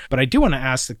out. But I do want to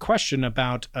ask the question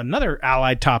about another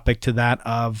allied topic to that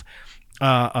of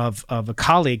a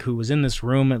colleague who was in this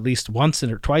room at least once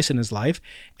or twice in his life,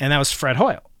 and that was Fred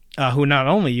Hoyle. Who not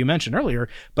only you mentioned earlier,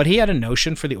 but he had a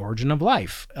notion for the origin of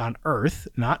life on Earth,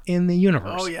 not in the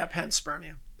universe. Oh, yeah,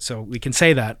 panspermia. So we can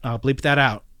say that. I'll bleep that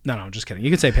out. No, I'm just kidding.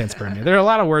 You can say panspermia. There are a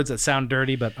lot of words that sound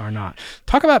dirty but are not.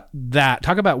 Talk about that.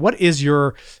 Talk about what is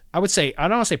your, I would say, I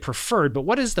don't want to say preferred, but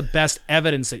what is the best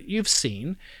evidence that you've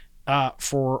seen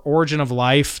for origin of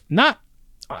life? Not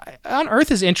on Earth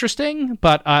is interesting,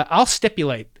 but I'll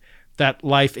stipulate that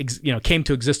life came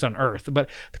to exist on Earth. But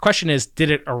the question is, did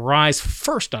it arise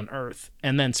first on Earth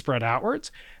and then spread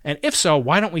outwards? And if so,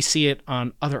 why don't we see it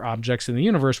on other objects in the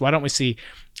universe? Why don't we see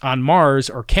on Mars?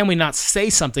 Or can we not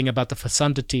say something about the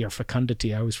fecundity or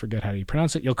fecundity? I always forget how do you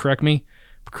pronounce it. You'll correct me.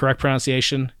 Correct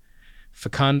pronunciation.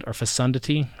 Fecund or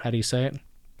fecundity. How do you say it?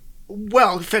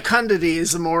 Well, fecundity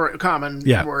is a more common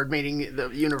word, meaning the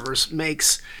universe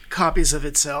makes copies of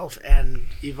itself and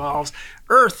evolves.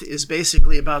 Earth is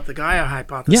basically about the Gaia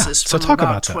hypothesis so from talk about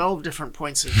about that. 12 different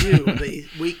points of view, the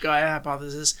weak Gaia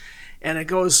hypothesis, and it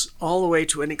goes all the way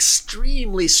to an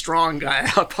extremely strong Gaia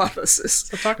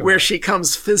hypothesis where she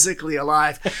comes physically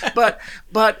alive.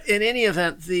 But in any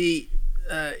event,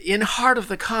 in Heart of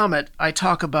the Comet, I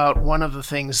talk about one of the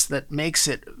things that makes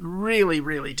it really,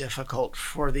 really difficult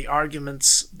for the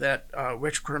arguments that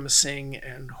Wickramasinghe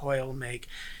and Hoyle make,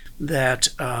 that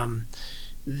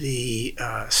the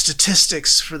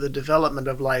statistics for the development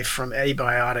of life from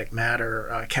abiotic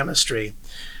matter chemistry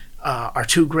are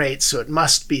too great, so it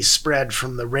must be spread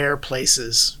from the rare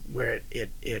places where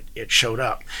it showed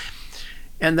up.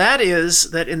 And that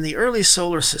is that in the early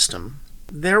solar system,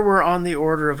 there were on the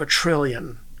order of 1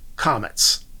 trillion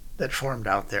comets that formed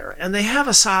out there. And they have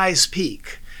a size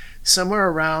peak, somewhere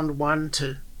around 1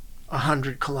 to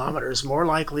 100 kilometers,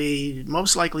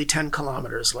 most likely 10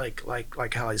 kilometers,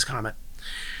 like Halley's Comet.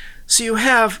 So you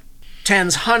have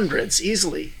tens, hundreds,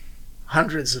 easily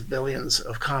hundreds of billions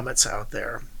of comets out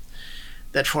there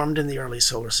that formed in the early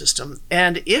solar system.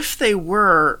 And if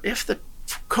the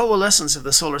coalescence of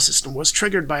the solar system was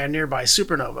triggered by a nearby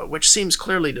supernova, which seems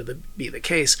clearly to be the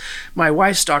case. My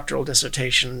wife's doctoral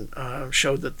dissertation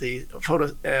showed that the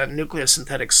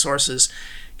nucleosynthetic sources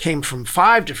came from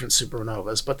 5 different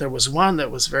supernovas, but there was one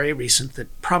that was very recent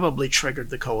that probably triggered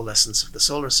the coalescence of the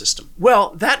solar system.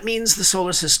 Well, that means the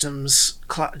solar system's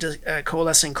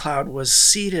coalescing cloud was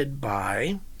seeded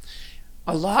by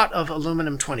a lot of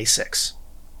aluminum-26,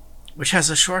 which has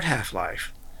a short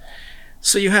half-life.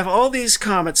 So you have all these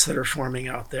comets that are forming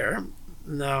out there.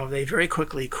 Now, they very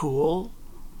quickly cool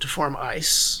to form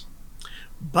ice,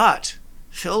 but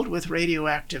filled with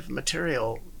radioactive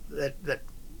material that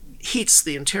heats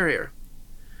the interior.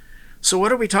 So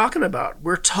what are we talking about?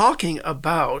 We're talking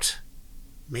about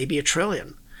maybe 1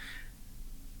 trillion.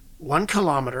 1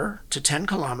 kilometer to 10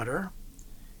 kilometer,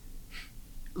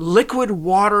 liquid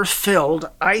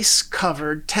water-filled,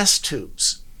 ice-covered test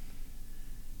tubes,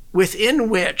 within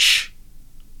which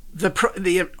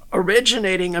the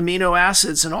originating amino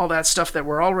acids and all that stuff that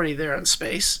were already there in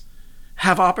space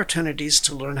have opportunities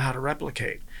to learn how to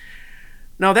replicate.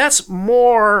 Now that's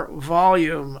more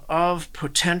volume of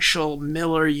potential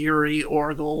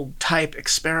Miller-Urey-Orgel type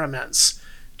experiments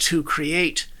to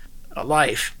create a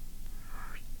life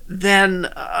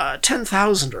than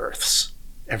 10,000 Earths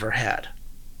ever had.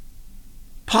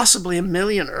 Possibly 1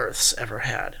 million Earths ever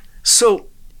had. So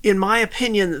in my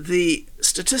opinion, the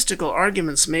statistical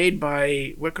arguments made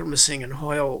by Wickramasinghe and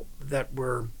Hoyle that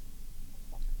were,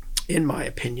 in my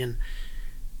opinion,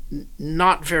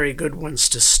 not very good ones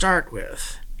to start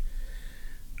with.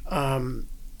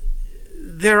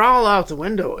 They're all out the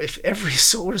window if every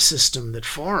solar system that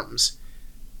forms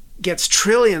gets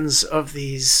trillions of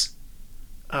these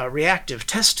reactive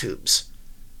test tubes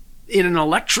in an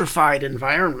electrified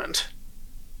environment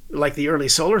like the early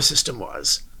solar system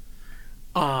was,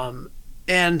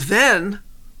 and then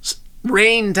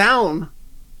rain down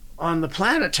on the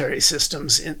planetary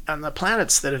systems, on the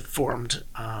planets that have formed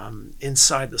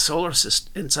inside the solar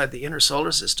system, inside the inner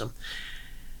solar system.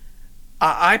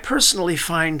 I personally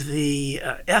find the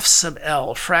F sub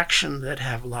L, fraction that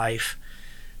have life,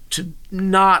 to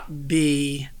not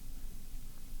be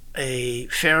a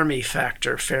Fermi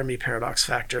paradox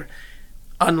factor,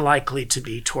 unlikely to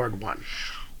be toward 1.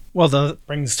 Well, that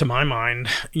brings to my mind,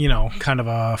 kind of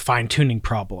a fine-tuning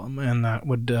problem, and that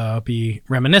would be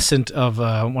reminiscent of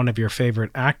one of your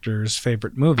favorite actors'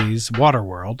 favorite movies,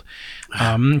 Waterworld.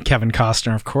 Kevin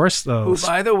Costner, of course. Who,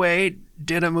 by the way,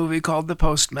 did a movie called The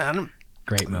Postman.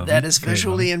 Great movie. That is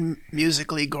visually and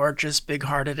musically gorgeous,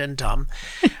 big-hearted, and dumb.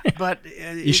 But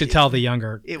you should tell the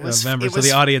younger members of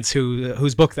the audience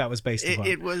whose book that was based upon.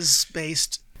 It was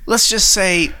based, let's just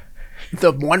say,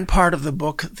 the one part of the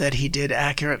book that he did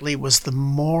accurately was the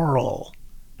moral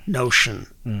notion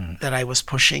that I was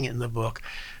pushing in the book,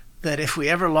 that if we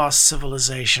ever lost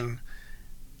civilization,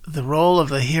 the role of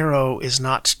the hero is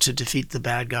not to defeat the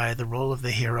bad guy. The role of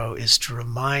the hero is to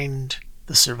remind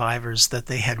the survivors that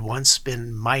they had once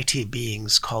been mighty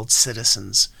beings called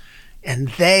citizens, and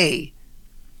they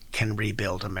can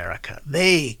rebuild America.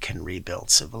 They can rebuild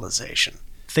civilization.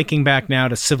 Thinking back now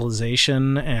to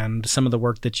Civilization and some of the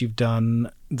work that you've done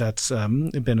that's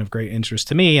been of great interest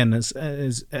to me and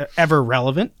is ever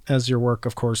relevant as your work,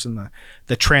 of course, in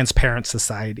the Transparent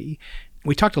Society.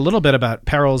 We talked a little bit about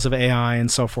perils of AI and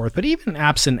so forth, but even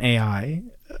absent AI,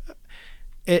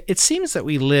 it seems that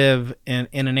we live in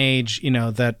an age,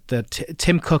 that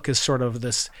Tim Cook is sort of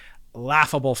this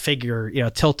laughable figure,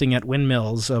 tilting at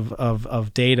windmills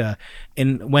of data,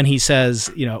 and when he says,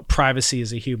 privacy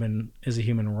is a human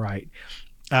right.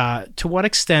 To what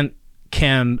extent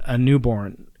can a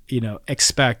newborn,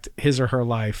 expect his or her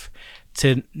life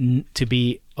to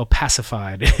be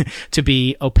opacified, to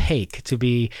be opaque, to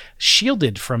be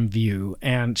shielded from view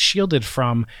and shielded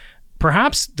from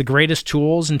perhaps the greatest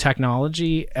tools and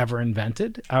technology ever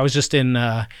invented? I was just in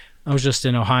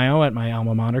Ohio at my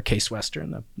alma mater, Case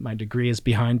Western. My degree is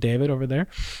behind David over there,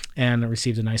 and I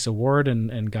received a nice award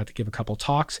and got to give a couple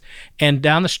talks. And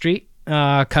down the street,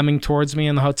 coming towards me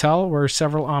in the hotel, were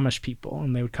several Amish people,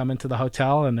 and they would come into the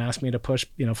hotel and ask me to push,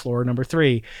 floor number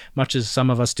 3, much as some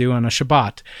of us do on a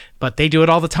Shabbat. But they do it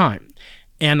all the time,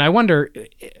 and I wonder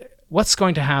what's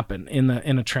going to happen in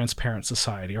a transparent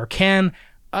society, or can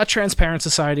a transparent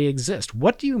society exist?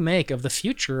 What do you make of the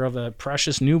future of a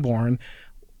precious newborn?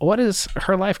 What is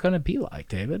her life going to be like,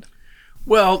 David?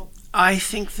 Well, I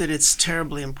think that it's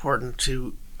terribly important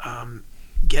to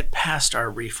get past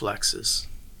our reflexes.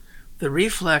 The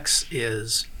reflex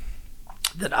is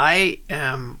that I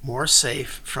am more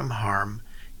safe from harm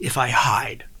if I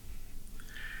hide.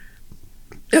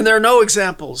 And there are no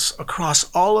examples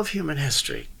across all of human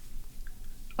history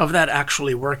of that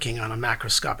actually working on a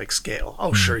macroscopic scale.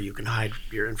 Oh, sure, you can hide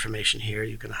your information here,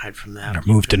 you can hide from that. Or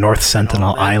move to North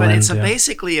Sentinel Island. But it's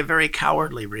basically a very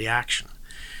cowardly reaction.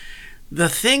 The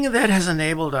thing that has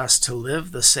enabled us to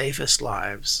live the safest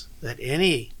lives that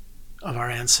any of our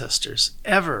ancestors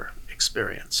ever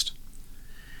experienced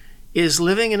is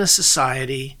living in a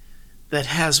society that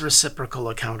has reciprocal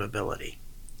accountability.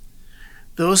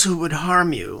 Those who would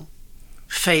harm you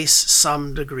face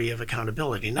some degree of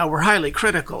accountability. Now, we're highly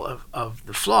critical of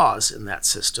the flaws in that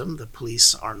system. The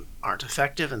police aren't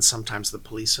effective, and sometimes the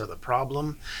police are the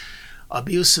problem.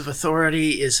 Abuse of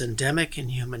authority is endemic in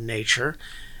human nature.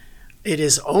 It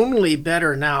is only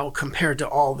better now compared to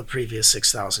all the previous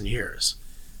 6,000 years.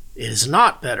 It is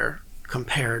not better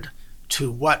compared to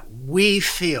what we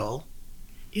feel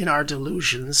in our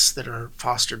delusions that are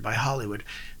fostered by Hollywood.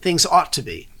 Things ought to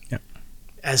be.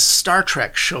 As Star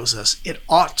Trek shows us, it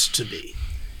ought to be.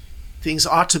 Things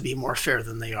ought to be more fair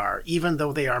than they are, even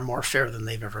though they are more fair than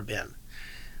they've ever been.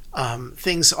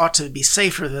 Things ought to be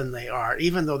safer than they are,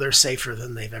 even though they're safer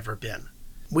than they've ever been.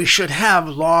 We should have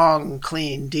long,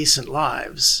 clean, decent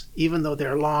lives, even though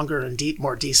they're longer and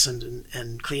more decent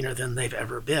and cleaner than they've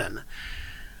ever been.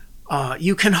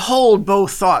 You can hold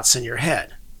both thoughts in your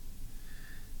head.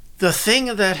 The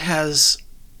thing that has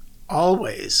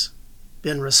always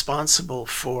been responsible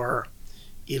for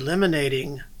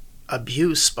eliminating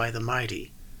abuse by the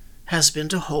mighty has been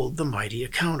to hold the mighty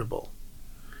accountable.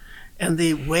 And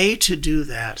the way to do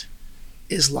that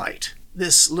is light.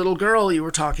 this little girl you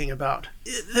were talking about,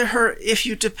 if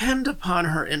you depend upon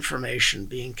her information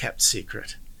being kept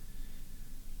secret,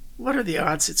 what are the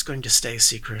odds it's going to stay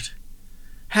secret?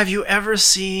 Have you ever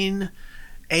seen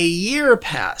a year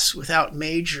pass without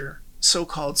major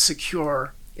so-called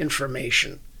secure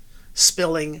information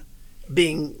spilling,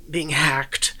 being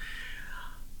hacked?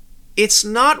 It's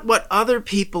not what other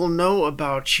people know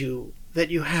about you that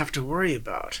you have to worry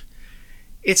about.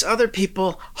 It's other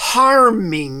people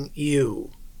harming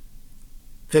you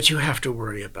that you have to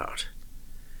worry about.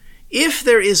 If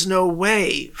there is no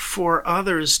way for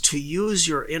others to use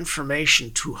your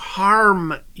information to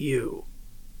harm you,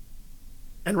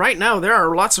 and right now there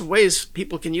are lots of ways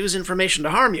people can use information to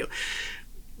harm you,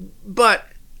 but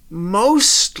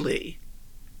mostly,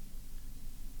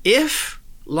 if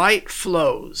light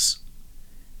flows,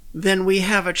 then we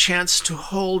have a chance to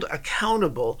hold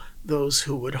accountable those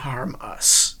who would harm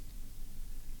us.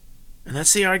 And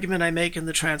that's the argument I make in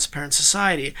the Transparent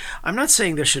Society. I'm not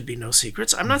saying there should be no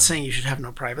secrets. I'm not saying you should have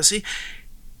no privacy.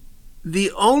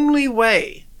 The only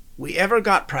way we ever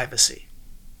got privacy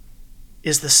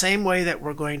is the same way that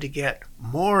we're going to get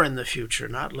more in the future,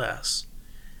 not less.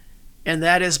 And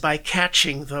that is by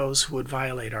catching those who would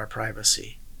violate our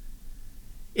privacy.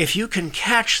 If you can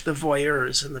catch the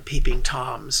voyeurs and the peeping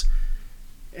toms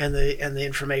and the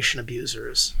information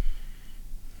abusers,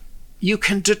 you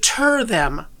can deter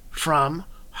them from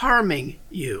harming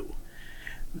you.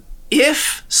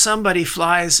 If somebody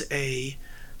flies a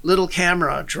little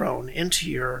camera drone into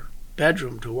your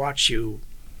bedroom to watch you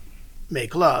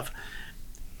make love,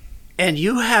 and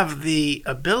you have the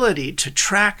ability to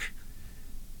track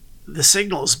the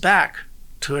signals back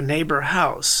to a neighbor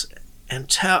house and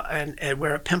tell, and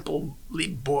where a pimple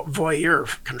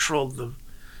voyeur controlled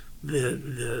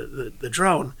the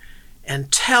drone,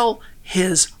 and tell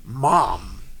his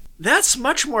mom, that's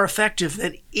much more effective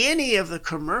than any of the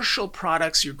commercial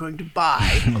products you're going to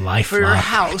buy for your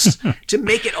house to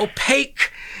make it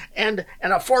opaque and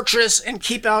a fortress and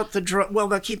keep out the drone. Well,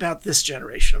 they'll keep out this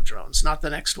generation of drones, not the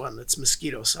next one that's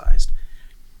mosquito-sized.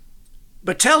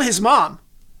 But tell his mom,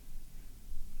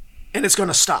 and it's going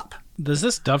to stop. Does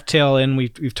this dovetail in?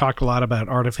 We've talked a lot about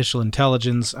artificial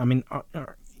intelligence. I mean,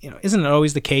 isn't it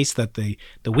always the case that the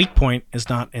weak point is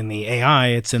not in the AI,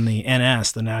 it's in the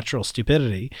NS, the natural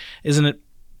stupidity? Isn't it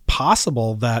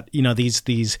possible that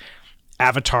these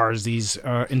avatars, these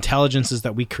intelligences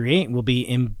that we create will be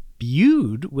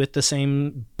imbued with the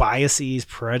same biases,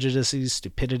 prejudices,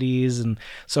 stupidities, and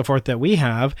so forth that we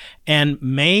have, and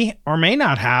may or may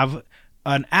not have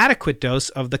an adequate dose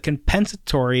of the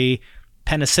compensatory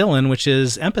penicillin, which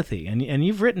is empathy, and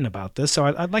you've written about this, so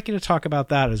I'd like you to talk about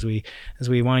that as we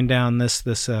wind down this.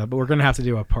 But we're going to have to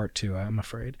do a part 2, I'm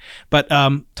afraid. But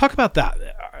talk about that.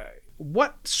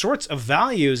 What sorts of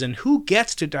values and who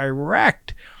gets to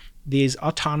direct these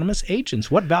autonomous agents?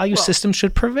 What value system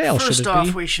should prevail? First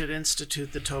off, we should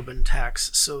institute the Tobin tax,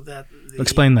 so that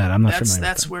explain that. I'm not familiar.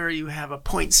 That's where you have a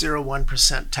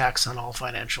 0.01% tax on all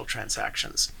financial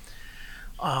transactions,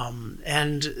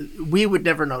 and we would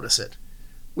never notice it.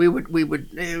 It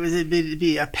would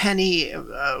be a penny,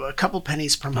 a couple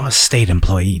pennies per month. I'm a state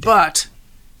employee. But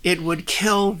it would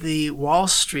kill the Wall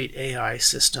Street AI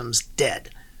systems dead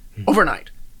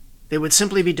overnight. They would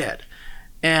simply be dead.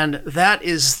 And that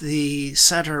is the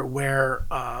center where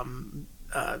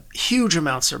huge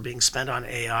amounts are being spent on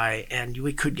AI, and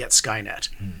we could get Skynet.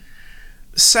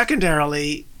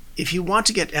 Secondarily, if you want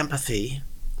to get empathy,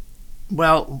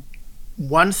 well,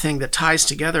 one thing that ties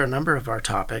together a number of our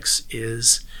topics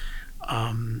is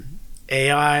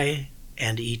AI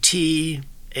and ET,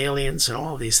 aliens, and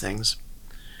all of these things.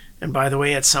 And by the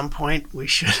way, at some point, we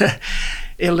should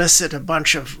elicit a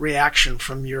bunch of reaction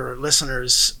from your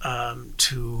listeners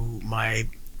to my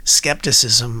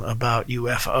skepticism about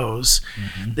UFOs.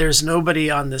 Mm-hmm. There's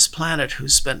nobody on this planet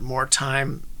who's spent more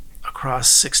time across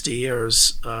 60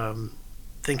 years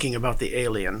thinking about the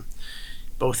alien,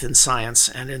 both in science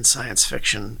and in science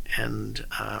fiction, and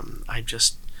I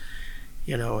just,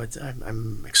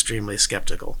 I'm extremely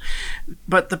skeptical.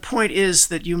 But the point is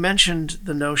that you mentioned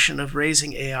the notion of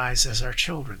raising AIs as our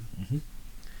children. Mm-hmm.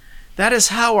 That is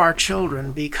how our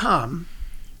children become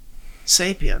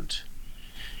sapient.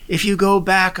 If you go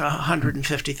back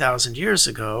 150,000 years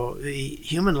ago, the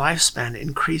human lifespan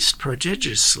increased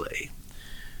prodigiously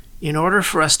in order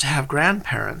for us to have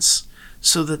grandparents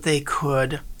so that they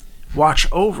could watch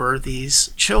over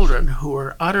these children who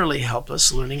are utterly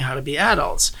helpless learning how to be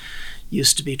adults.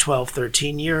 Used to be 12,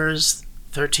 13 years.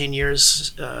 13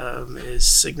 years is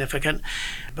significant.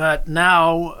 But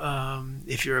now,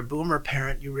 if you're a boomer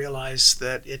parent, you realize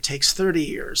that it takes 30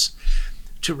 years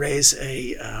to raise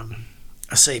a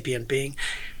a sapient being.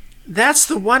 That's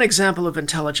the one example of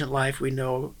intelligent life we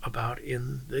know about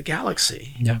in the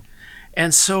galaxy. Yeah.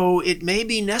 And so it may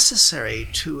be necessary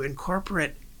to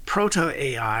incorporate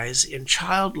proto-AIs in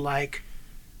childlike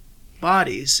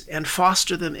bodies and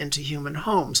foster them into human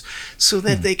homes so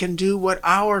that they can do what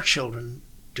our children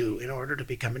do in order to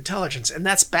become intelligent. And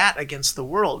that's bat against the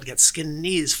world, get skin and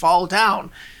knees, fall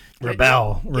down.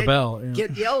 Rebel.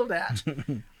 Get yelled at.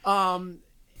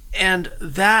 And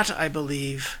that, I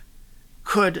believe,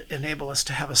 could enable us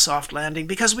to have a soft landing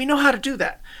because we know how to do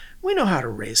that. We know how to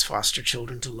raise foster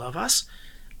children to love us.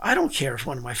 I don't care if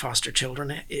one of my foster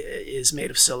children is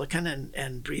made of silicon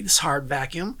and breathes hard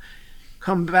vacuum,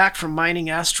 come back from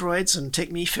mining asteroids and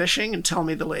take me fishing and tell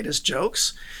me the latest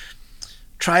jokes,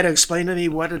 try to explain to me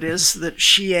what it is that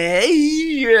she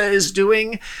is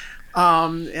doing.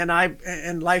 And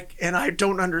I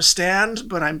don't understand,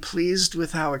 but I'm pleased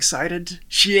with how excited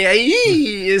she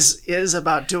is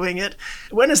about doing it.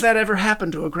 When has that ever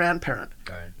happened to a grandparent?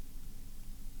 Right.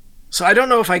 So I don't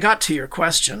know if I got to your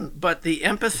question, but the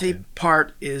empathy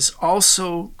part is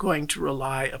also going to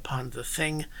rely upon the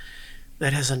thing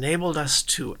that has enabled us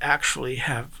to actually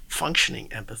have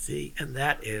functioning empathy, and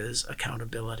that is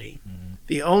accountability. Mm-hmm.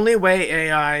 The only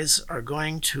way AIs are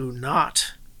going to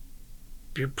not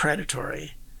be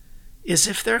predatory is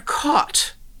if they're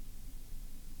caught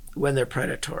when they're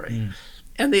predatory.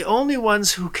 And the only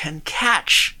ones who can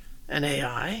catch an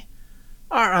AI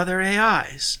are other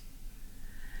AIs.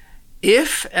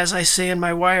 If, as I say in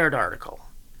my Wired article,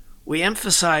 we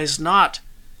emphasize not,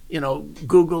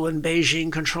 Google and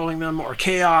Beijing controlling them or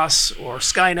chaos or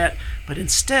Skynet, but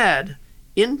instead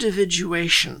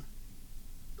individuation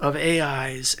of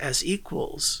AIs as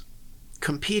equals,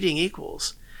 competing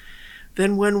equals,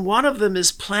 then when one of them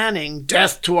is planning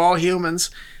death to all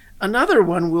humans, another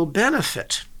one will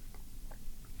benefit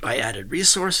by added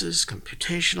resources,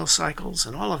 computational cycles,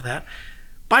 and all of that,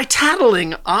 by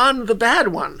tattling on the bad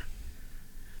one.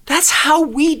 That's how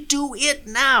we do it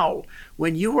now.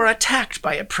 When you are attacked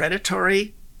by a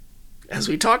predatory, as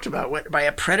we talked about, by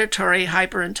a predatory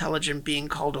hyper-intelligent being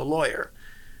called a lawyer,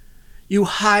 you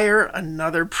hire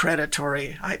another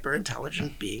predatory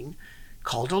hyper-intelligent being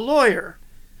called a lawyer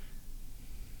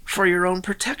for your own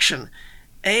protection.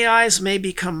 AIs may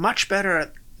become much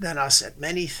better than us at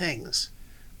many things,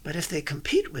 but if they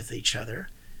compete with each other,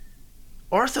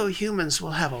 ortho-humans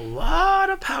will have a lot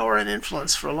of power and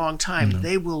influence for a long time. Mm-hmm.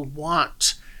 They will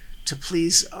want to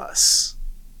please us,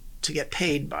 to get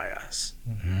paid by us.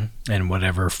 Mm-hmm. And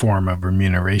whatever form of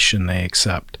remuneration they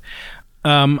accept.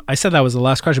 I said that was the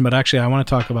last question, but actually I want to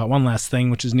talk about one last thing,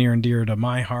 which is near and dear to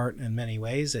my heart in many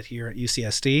ways here at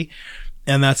UCSD.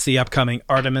 And that's the upcoming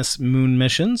Artemis moon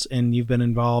missions. And you've been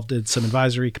involved in some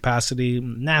advisory capacity,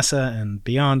 NASA and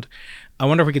beyond. I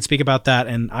wonder if we could speak about that.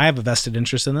 And I have a vested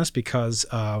interest in this because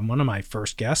one of my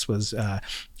first guests was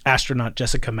astronaut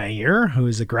Jessica Mayer, who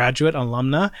is a graduate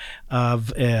alumna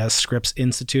of Scripps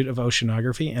Institute of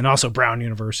Oceanography and also Brown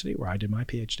University, where I did my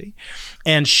PhD.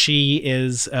 And she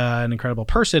is an incredible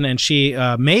person, and she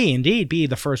may indeed be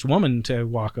the first woman to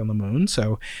walk on the moon.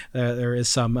 So there is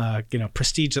some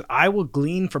prestige that I will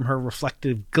glean from her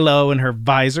reflective glow in her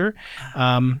visor.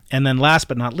 And then last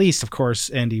but not least, of course,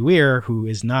 Andy Weir, who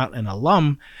is not an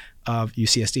alum of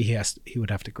UCSD. He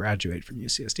would have to graduate from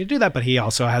UCSD to do that, but he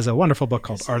also has a wonderful book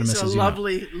called Artemis. He's a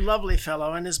lovely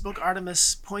fellow, and his book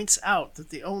Artemis points out that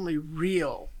the only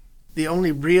real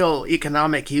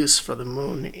economic use for the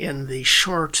moon in the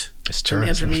short and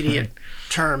intermediate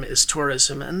term is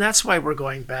tourism, and that's why we're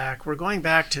going back. We're going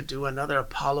back to do another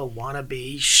Apollo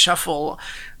wannabe shuffle,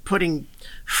 putting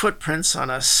footprints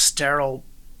on a sterile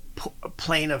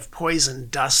plane of poison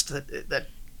dust that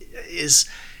is,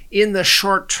 in the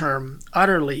short term,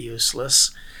 utterly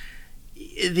useless.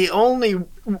 The only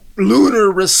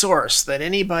lunar resource that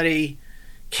anybody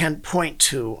can point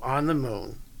to on the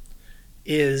moon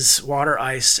is water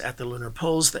ice at the lunar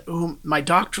poles. My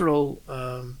doctoral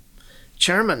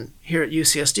chairman here at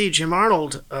UCSD, Jim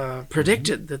Arnold,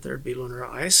 predicted that there'd be lunar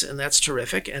ice, and that's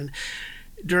terrific. And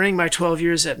during my 12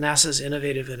 years at NASA's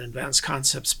Innovative and Advanced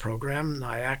Concepts program,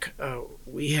 NIAC,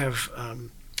 we have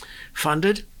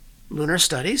funded lunar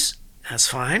studies. That's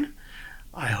fine.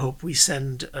 I hope we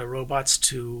send robots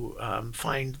to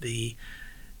find the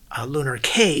lunar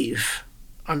cave,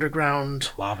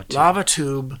 underground lava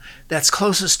tube that's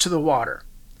closest to the water.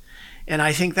 And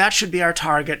I think that should be our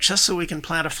target, just so we can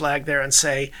plant a flag there and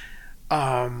say,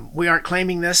 we aren't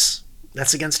claiming this.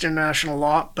 That's against international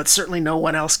law, but certainly no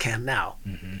one else can now.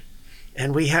 Mm-hmm.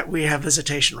 And we have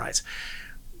visitation rights.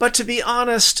 But to be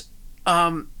honest,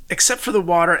 except for the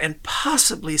water and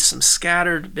possibly some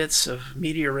scattered bits of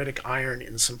meteoritic iron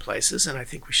in some places, and I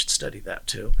think we should study that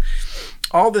too.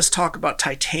 All this talk about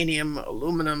titanium,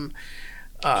 aluminum,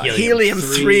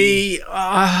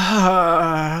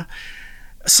 helium-3,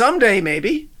 someday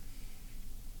maybe,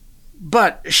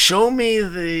 but show me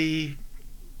the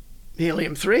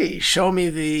helium-3, show me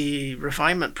the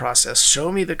refinement process,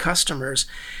 show me the customers.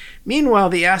 Meanwhile,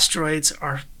 the asteroids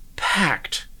are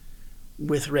packed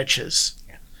with riches.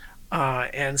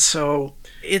 And so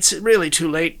it's really too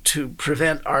late to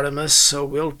prevent Artemis, so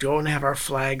we'll go and have our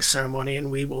flag ceremony,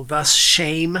 and we will thus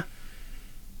shame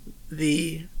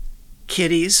the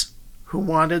kiddies who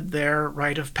wanted their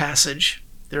rite of passage,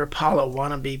 their Apollo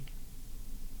wannabe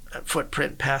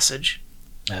footprint passage.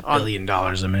 $1 billion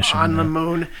emission. On the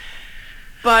moon.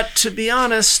 But to be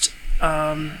honest,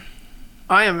 I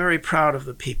am very proud of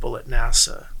the people at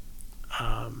NASA.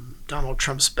 Donald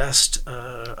Trump's best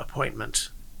appointment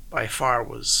by far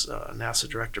was NASA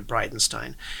Director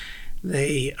Bridenstine.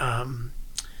 They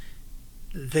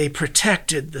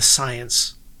protected the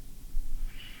science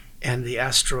and the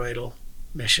asteroidal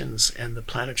missions and the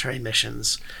planetary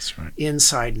missions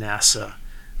inside NASA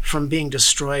from being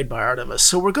destroyed by Artemis.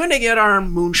 So we're going to get our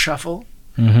moon shuffle.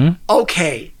 Mm-hmm.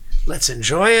 Okay, let's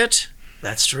enjoy it.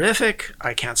 That's terrific.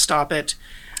 I can't stop it.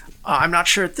 I'm not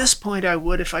sure at this point I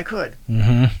would if I could.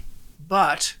 Mm-hmm.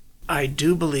 But I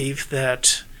do believe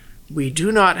that we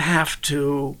do not have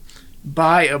to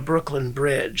buy a Brooklyn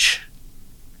Bridge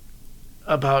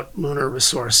about lunar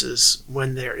resources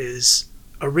when there is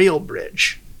a real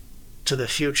bridge to the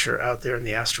future out there in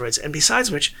the asteroids. And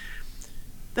besides which,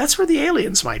 that's where the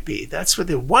aliens might be. That's where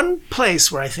the one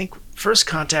place where I think first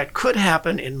contact could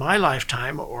happen in my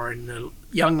lifetime or in the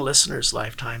young listener's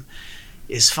lifetime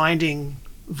is finding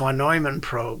von Neumann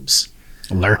probes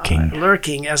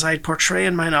lurking, as I portray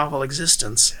in my novel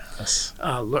Existence,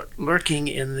 lurking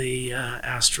in the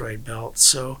asteroid belt.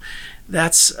 So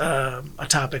that's a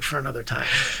topic for another time.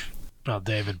 Well,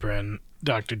 David Brin,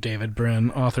 Dr. David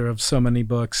Brin, author of so many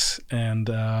books and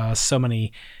so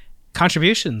many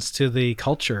contributions to the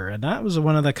culture, and that was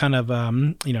one of the kind of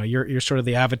you're sort of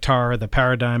the avatar, the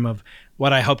paradigm of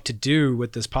what I hope to do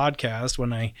with this podcast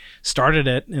when I started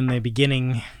it in the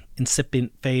beginning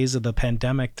incipient phase of the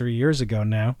pandemic 3 years ago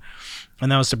now,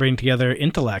 and that was to bring together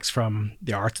intellects from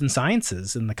the arts and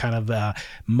sciences in the kind of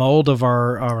mold of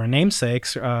our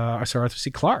namesakes, Sir Arthur C.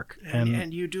 Clarke,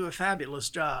 and you do a fabulous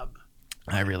job.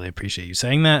 I really appreciate you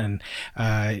saying that, and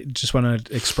I just want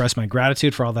to express my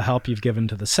gratitude for all the help you've given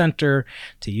to the center,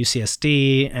 to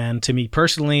UCSD, and to me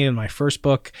personally in my first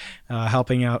book,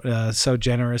 helping out so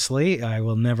generously. I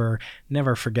will never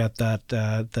forget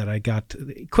that I got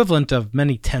the equivalent of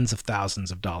many tens of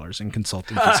thousands of dollars in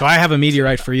consulting fees. So I have a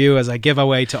meteorite for you, as I give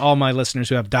away to all my listeners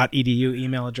who have .edu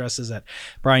email addresses at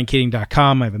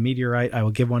briankeating.com. I have a meteorite. I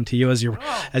will give one to you as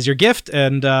your gift,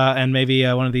 and maybe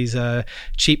one of these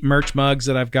cheap merch mugs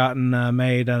that I've gotten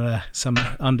made at some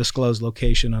undisclosed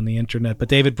location on the internet. But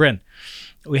David Brin,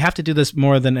 we have to do this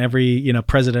more than every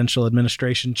presidential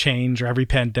administration change or every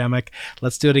pandemic.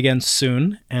 Let's do it again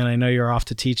soon. And I know you're off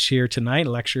to teach here tonight,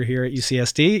 lecture here at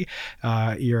UCSD.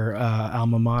 Your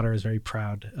alma mater is very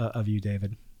proud of you,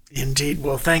 David. Indeed.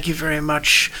 Well, thank you very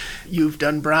much. You've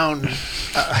done Brown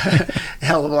a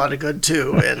hell of a lot of good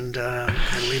too, and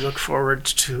we look forward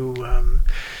to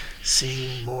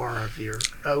seeing more of your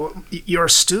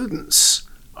students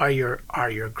are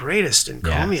your greatest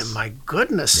encomium. Yes. My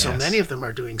goodness, yes. So many of them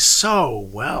are doing so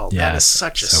well. Yes. That is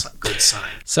such a good sign.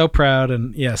 So proud,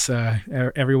 and yes,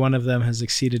 every one of them has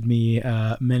exceeded me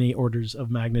many orders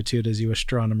of magnitude, as you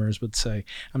astronomers would say.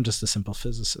 I'm just a simple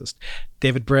physicist.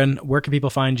 David Brin, where can people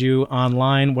find you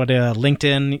online? What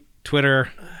LinkedIn,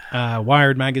 Twitter,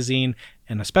 Wired Magazine,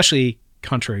 and especially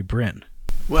Contrary Brin?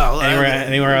 Well,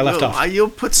 anywhere I left off. You'll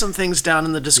put some things down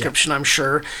in the description, yeah. I'm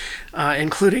sure,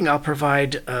 including I'll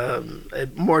provide a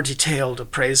more detailed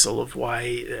appraisal of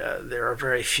why there are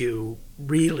very few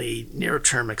really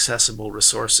near-term accessible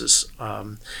resources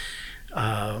on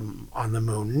the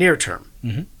moon.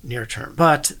 Near-term.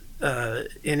 But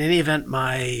in any event,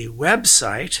 my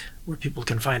website, where people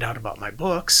can find out about my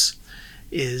books,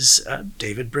 is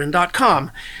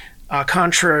davidbrin.com.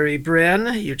 Contrary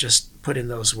Brin, you just put in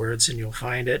those words and you'll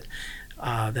find it.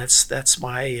 That's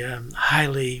my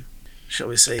highly, shall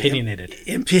we say, opinionated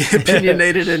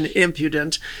and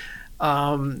impudent,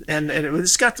 and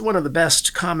it's got one of the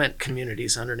best comment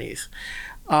communities underneath.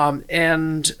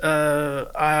 And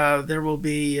there will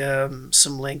be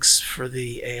some links for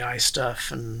the AI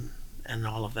stuff and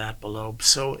all of that below.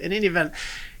 So in any event,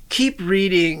 keep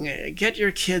reading. Get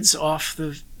your kids off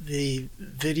the the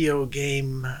video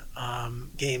games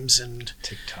and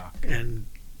TikTok. and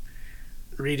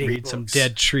read books. Some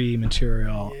Dead Tree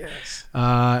material. Yes.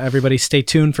 Everybody stay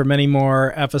tuned for many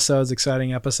more episodes,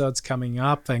 exciting episodes coming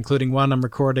up, including one I'm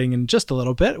recording in just a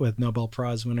little bit with Nobel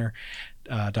Prize winner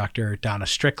Dr. Donna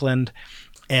Strickland.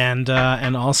 And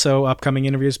also upcoming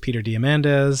interviews, Peter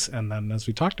Diamandis, and then, as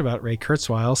we talked about, Ray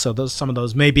Kurzweil. So some of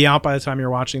those may be out by the time you're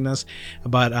watching this.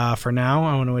 But for now,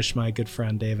 I want to wish my good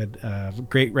friend David a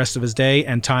great rest of his day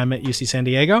and time at UC San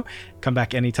Diego. Come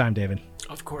back anytime, David.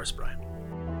 Of course, Brian.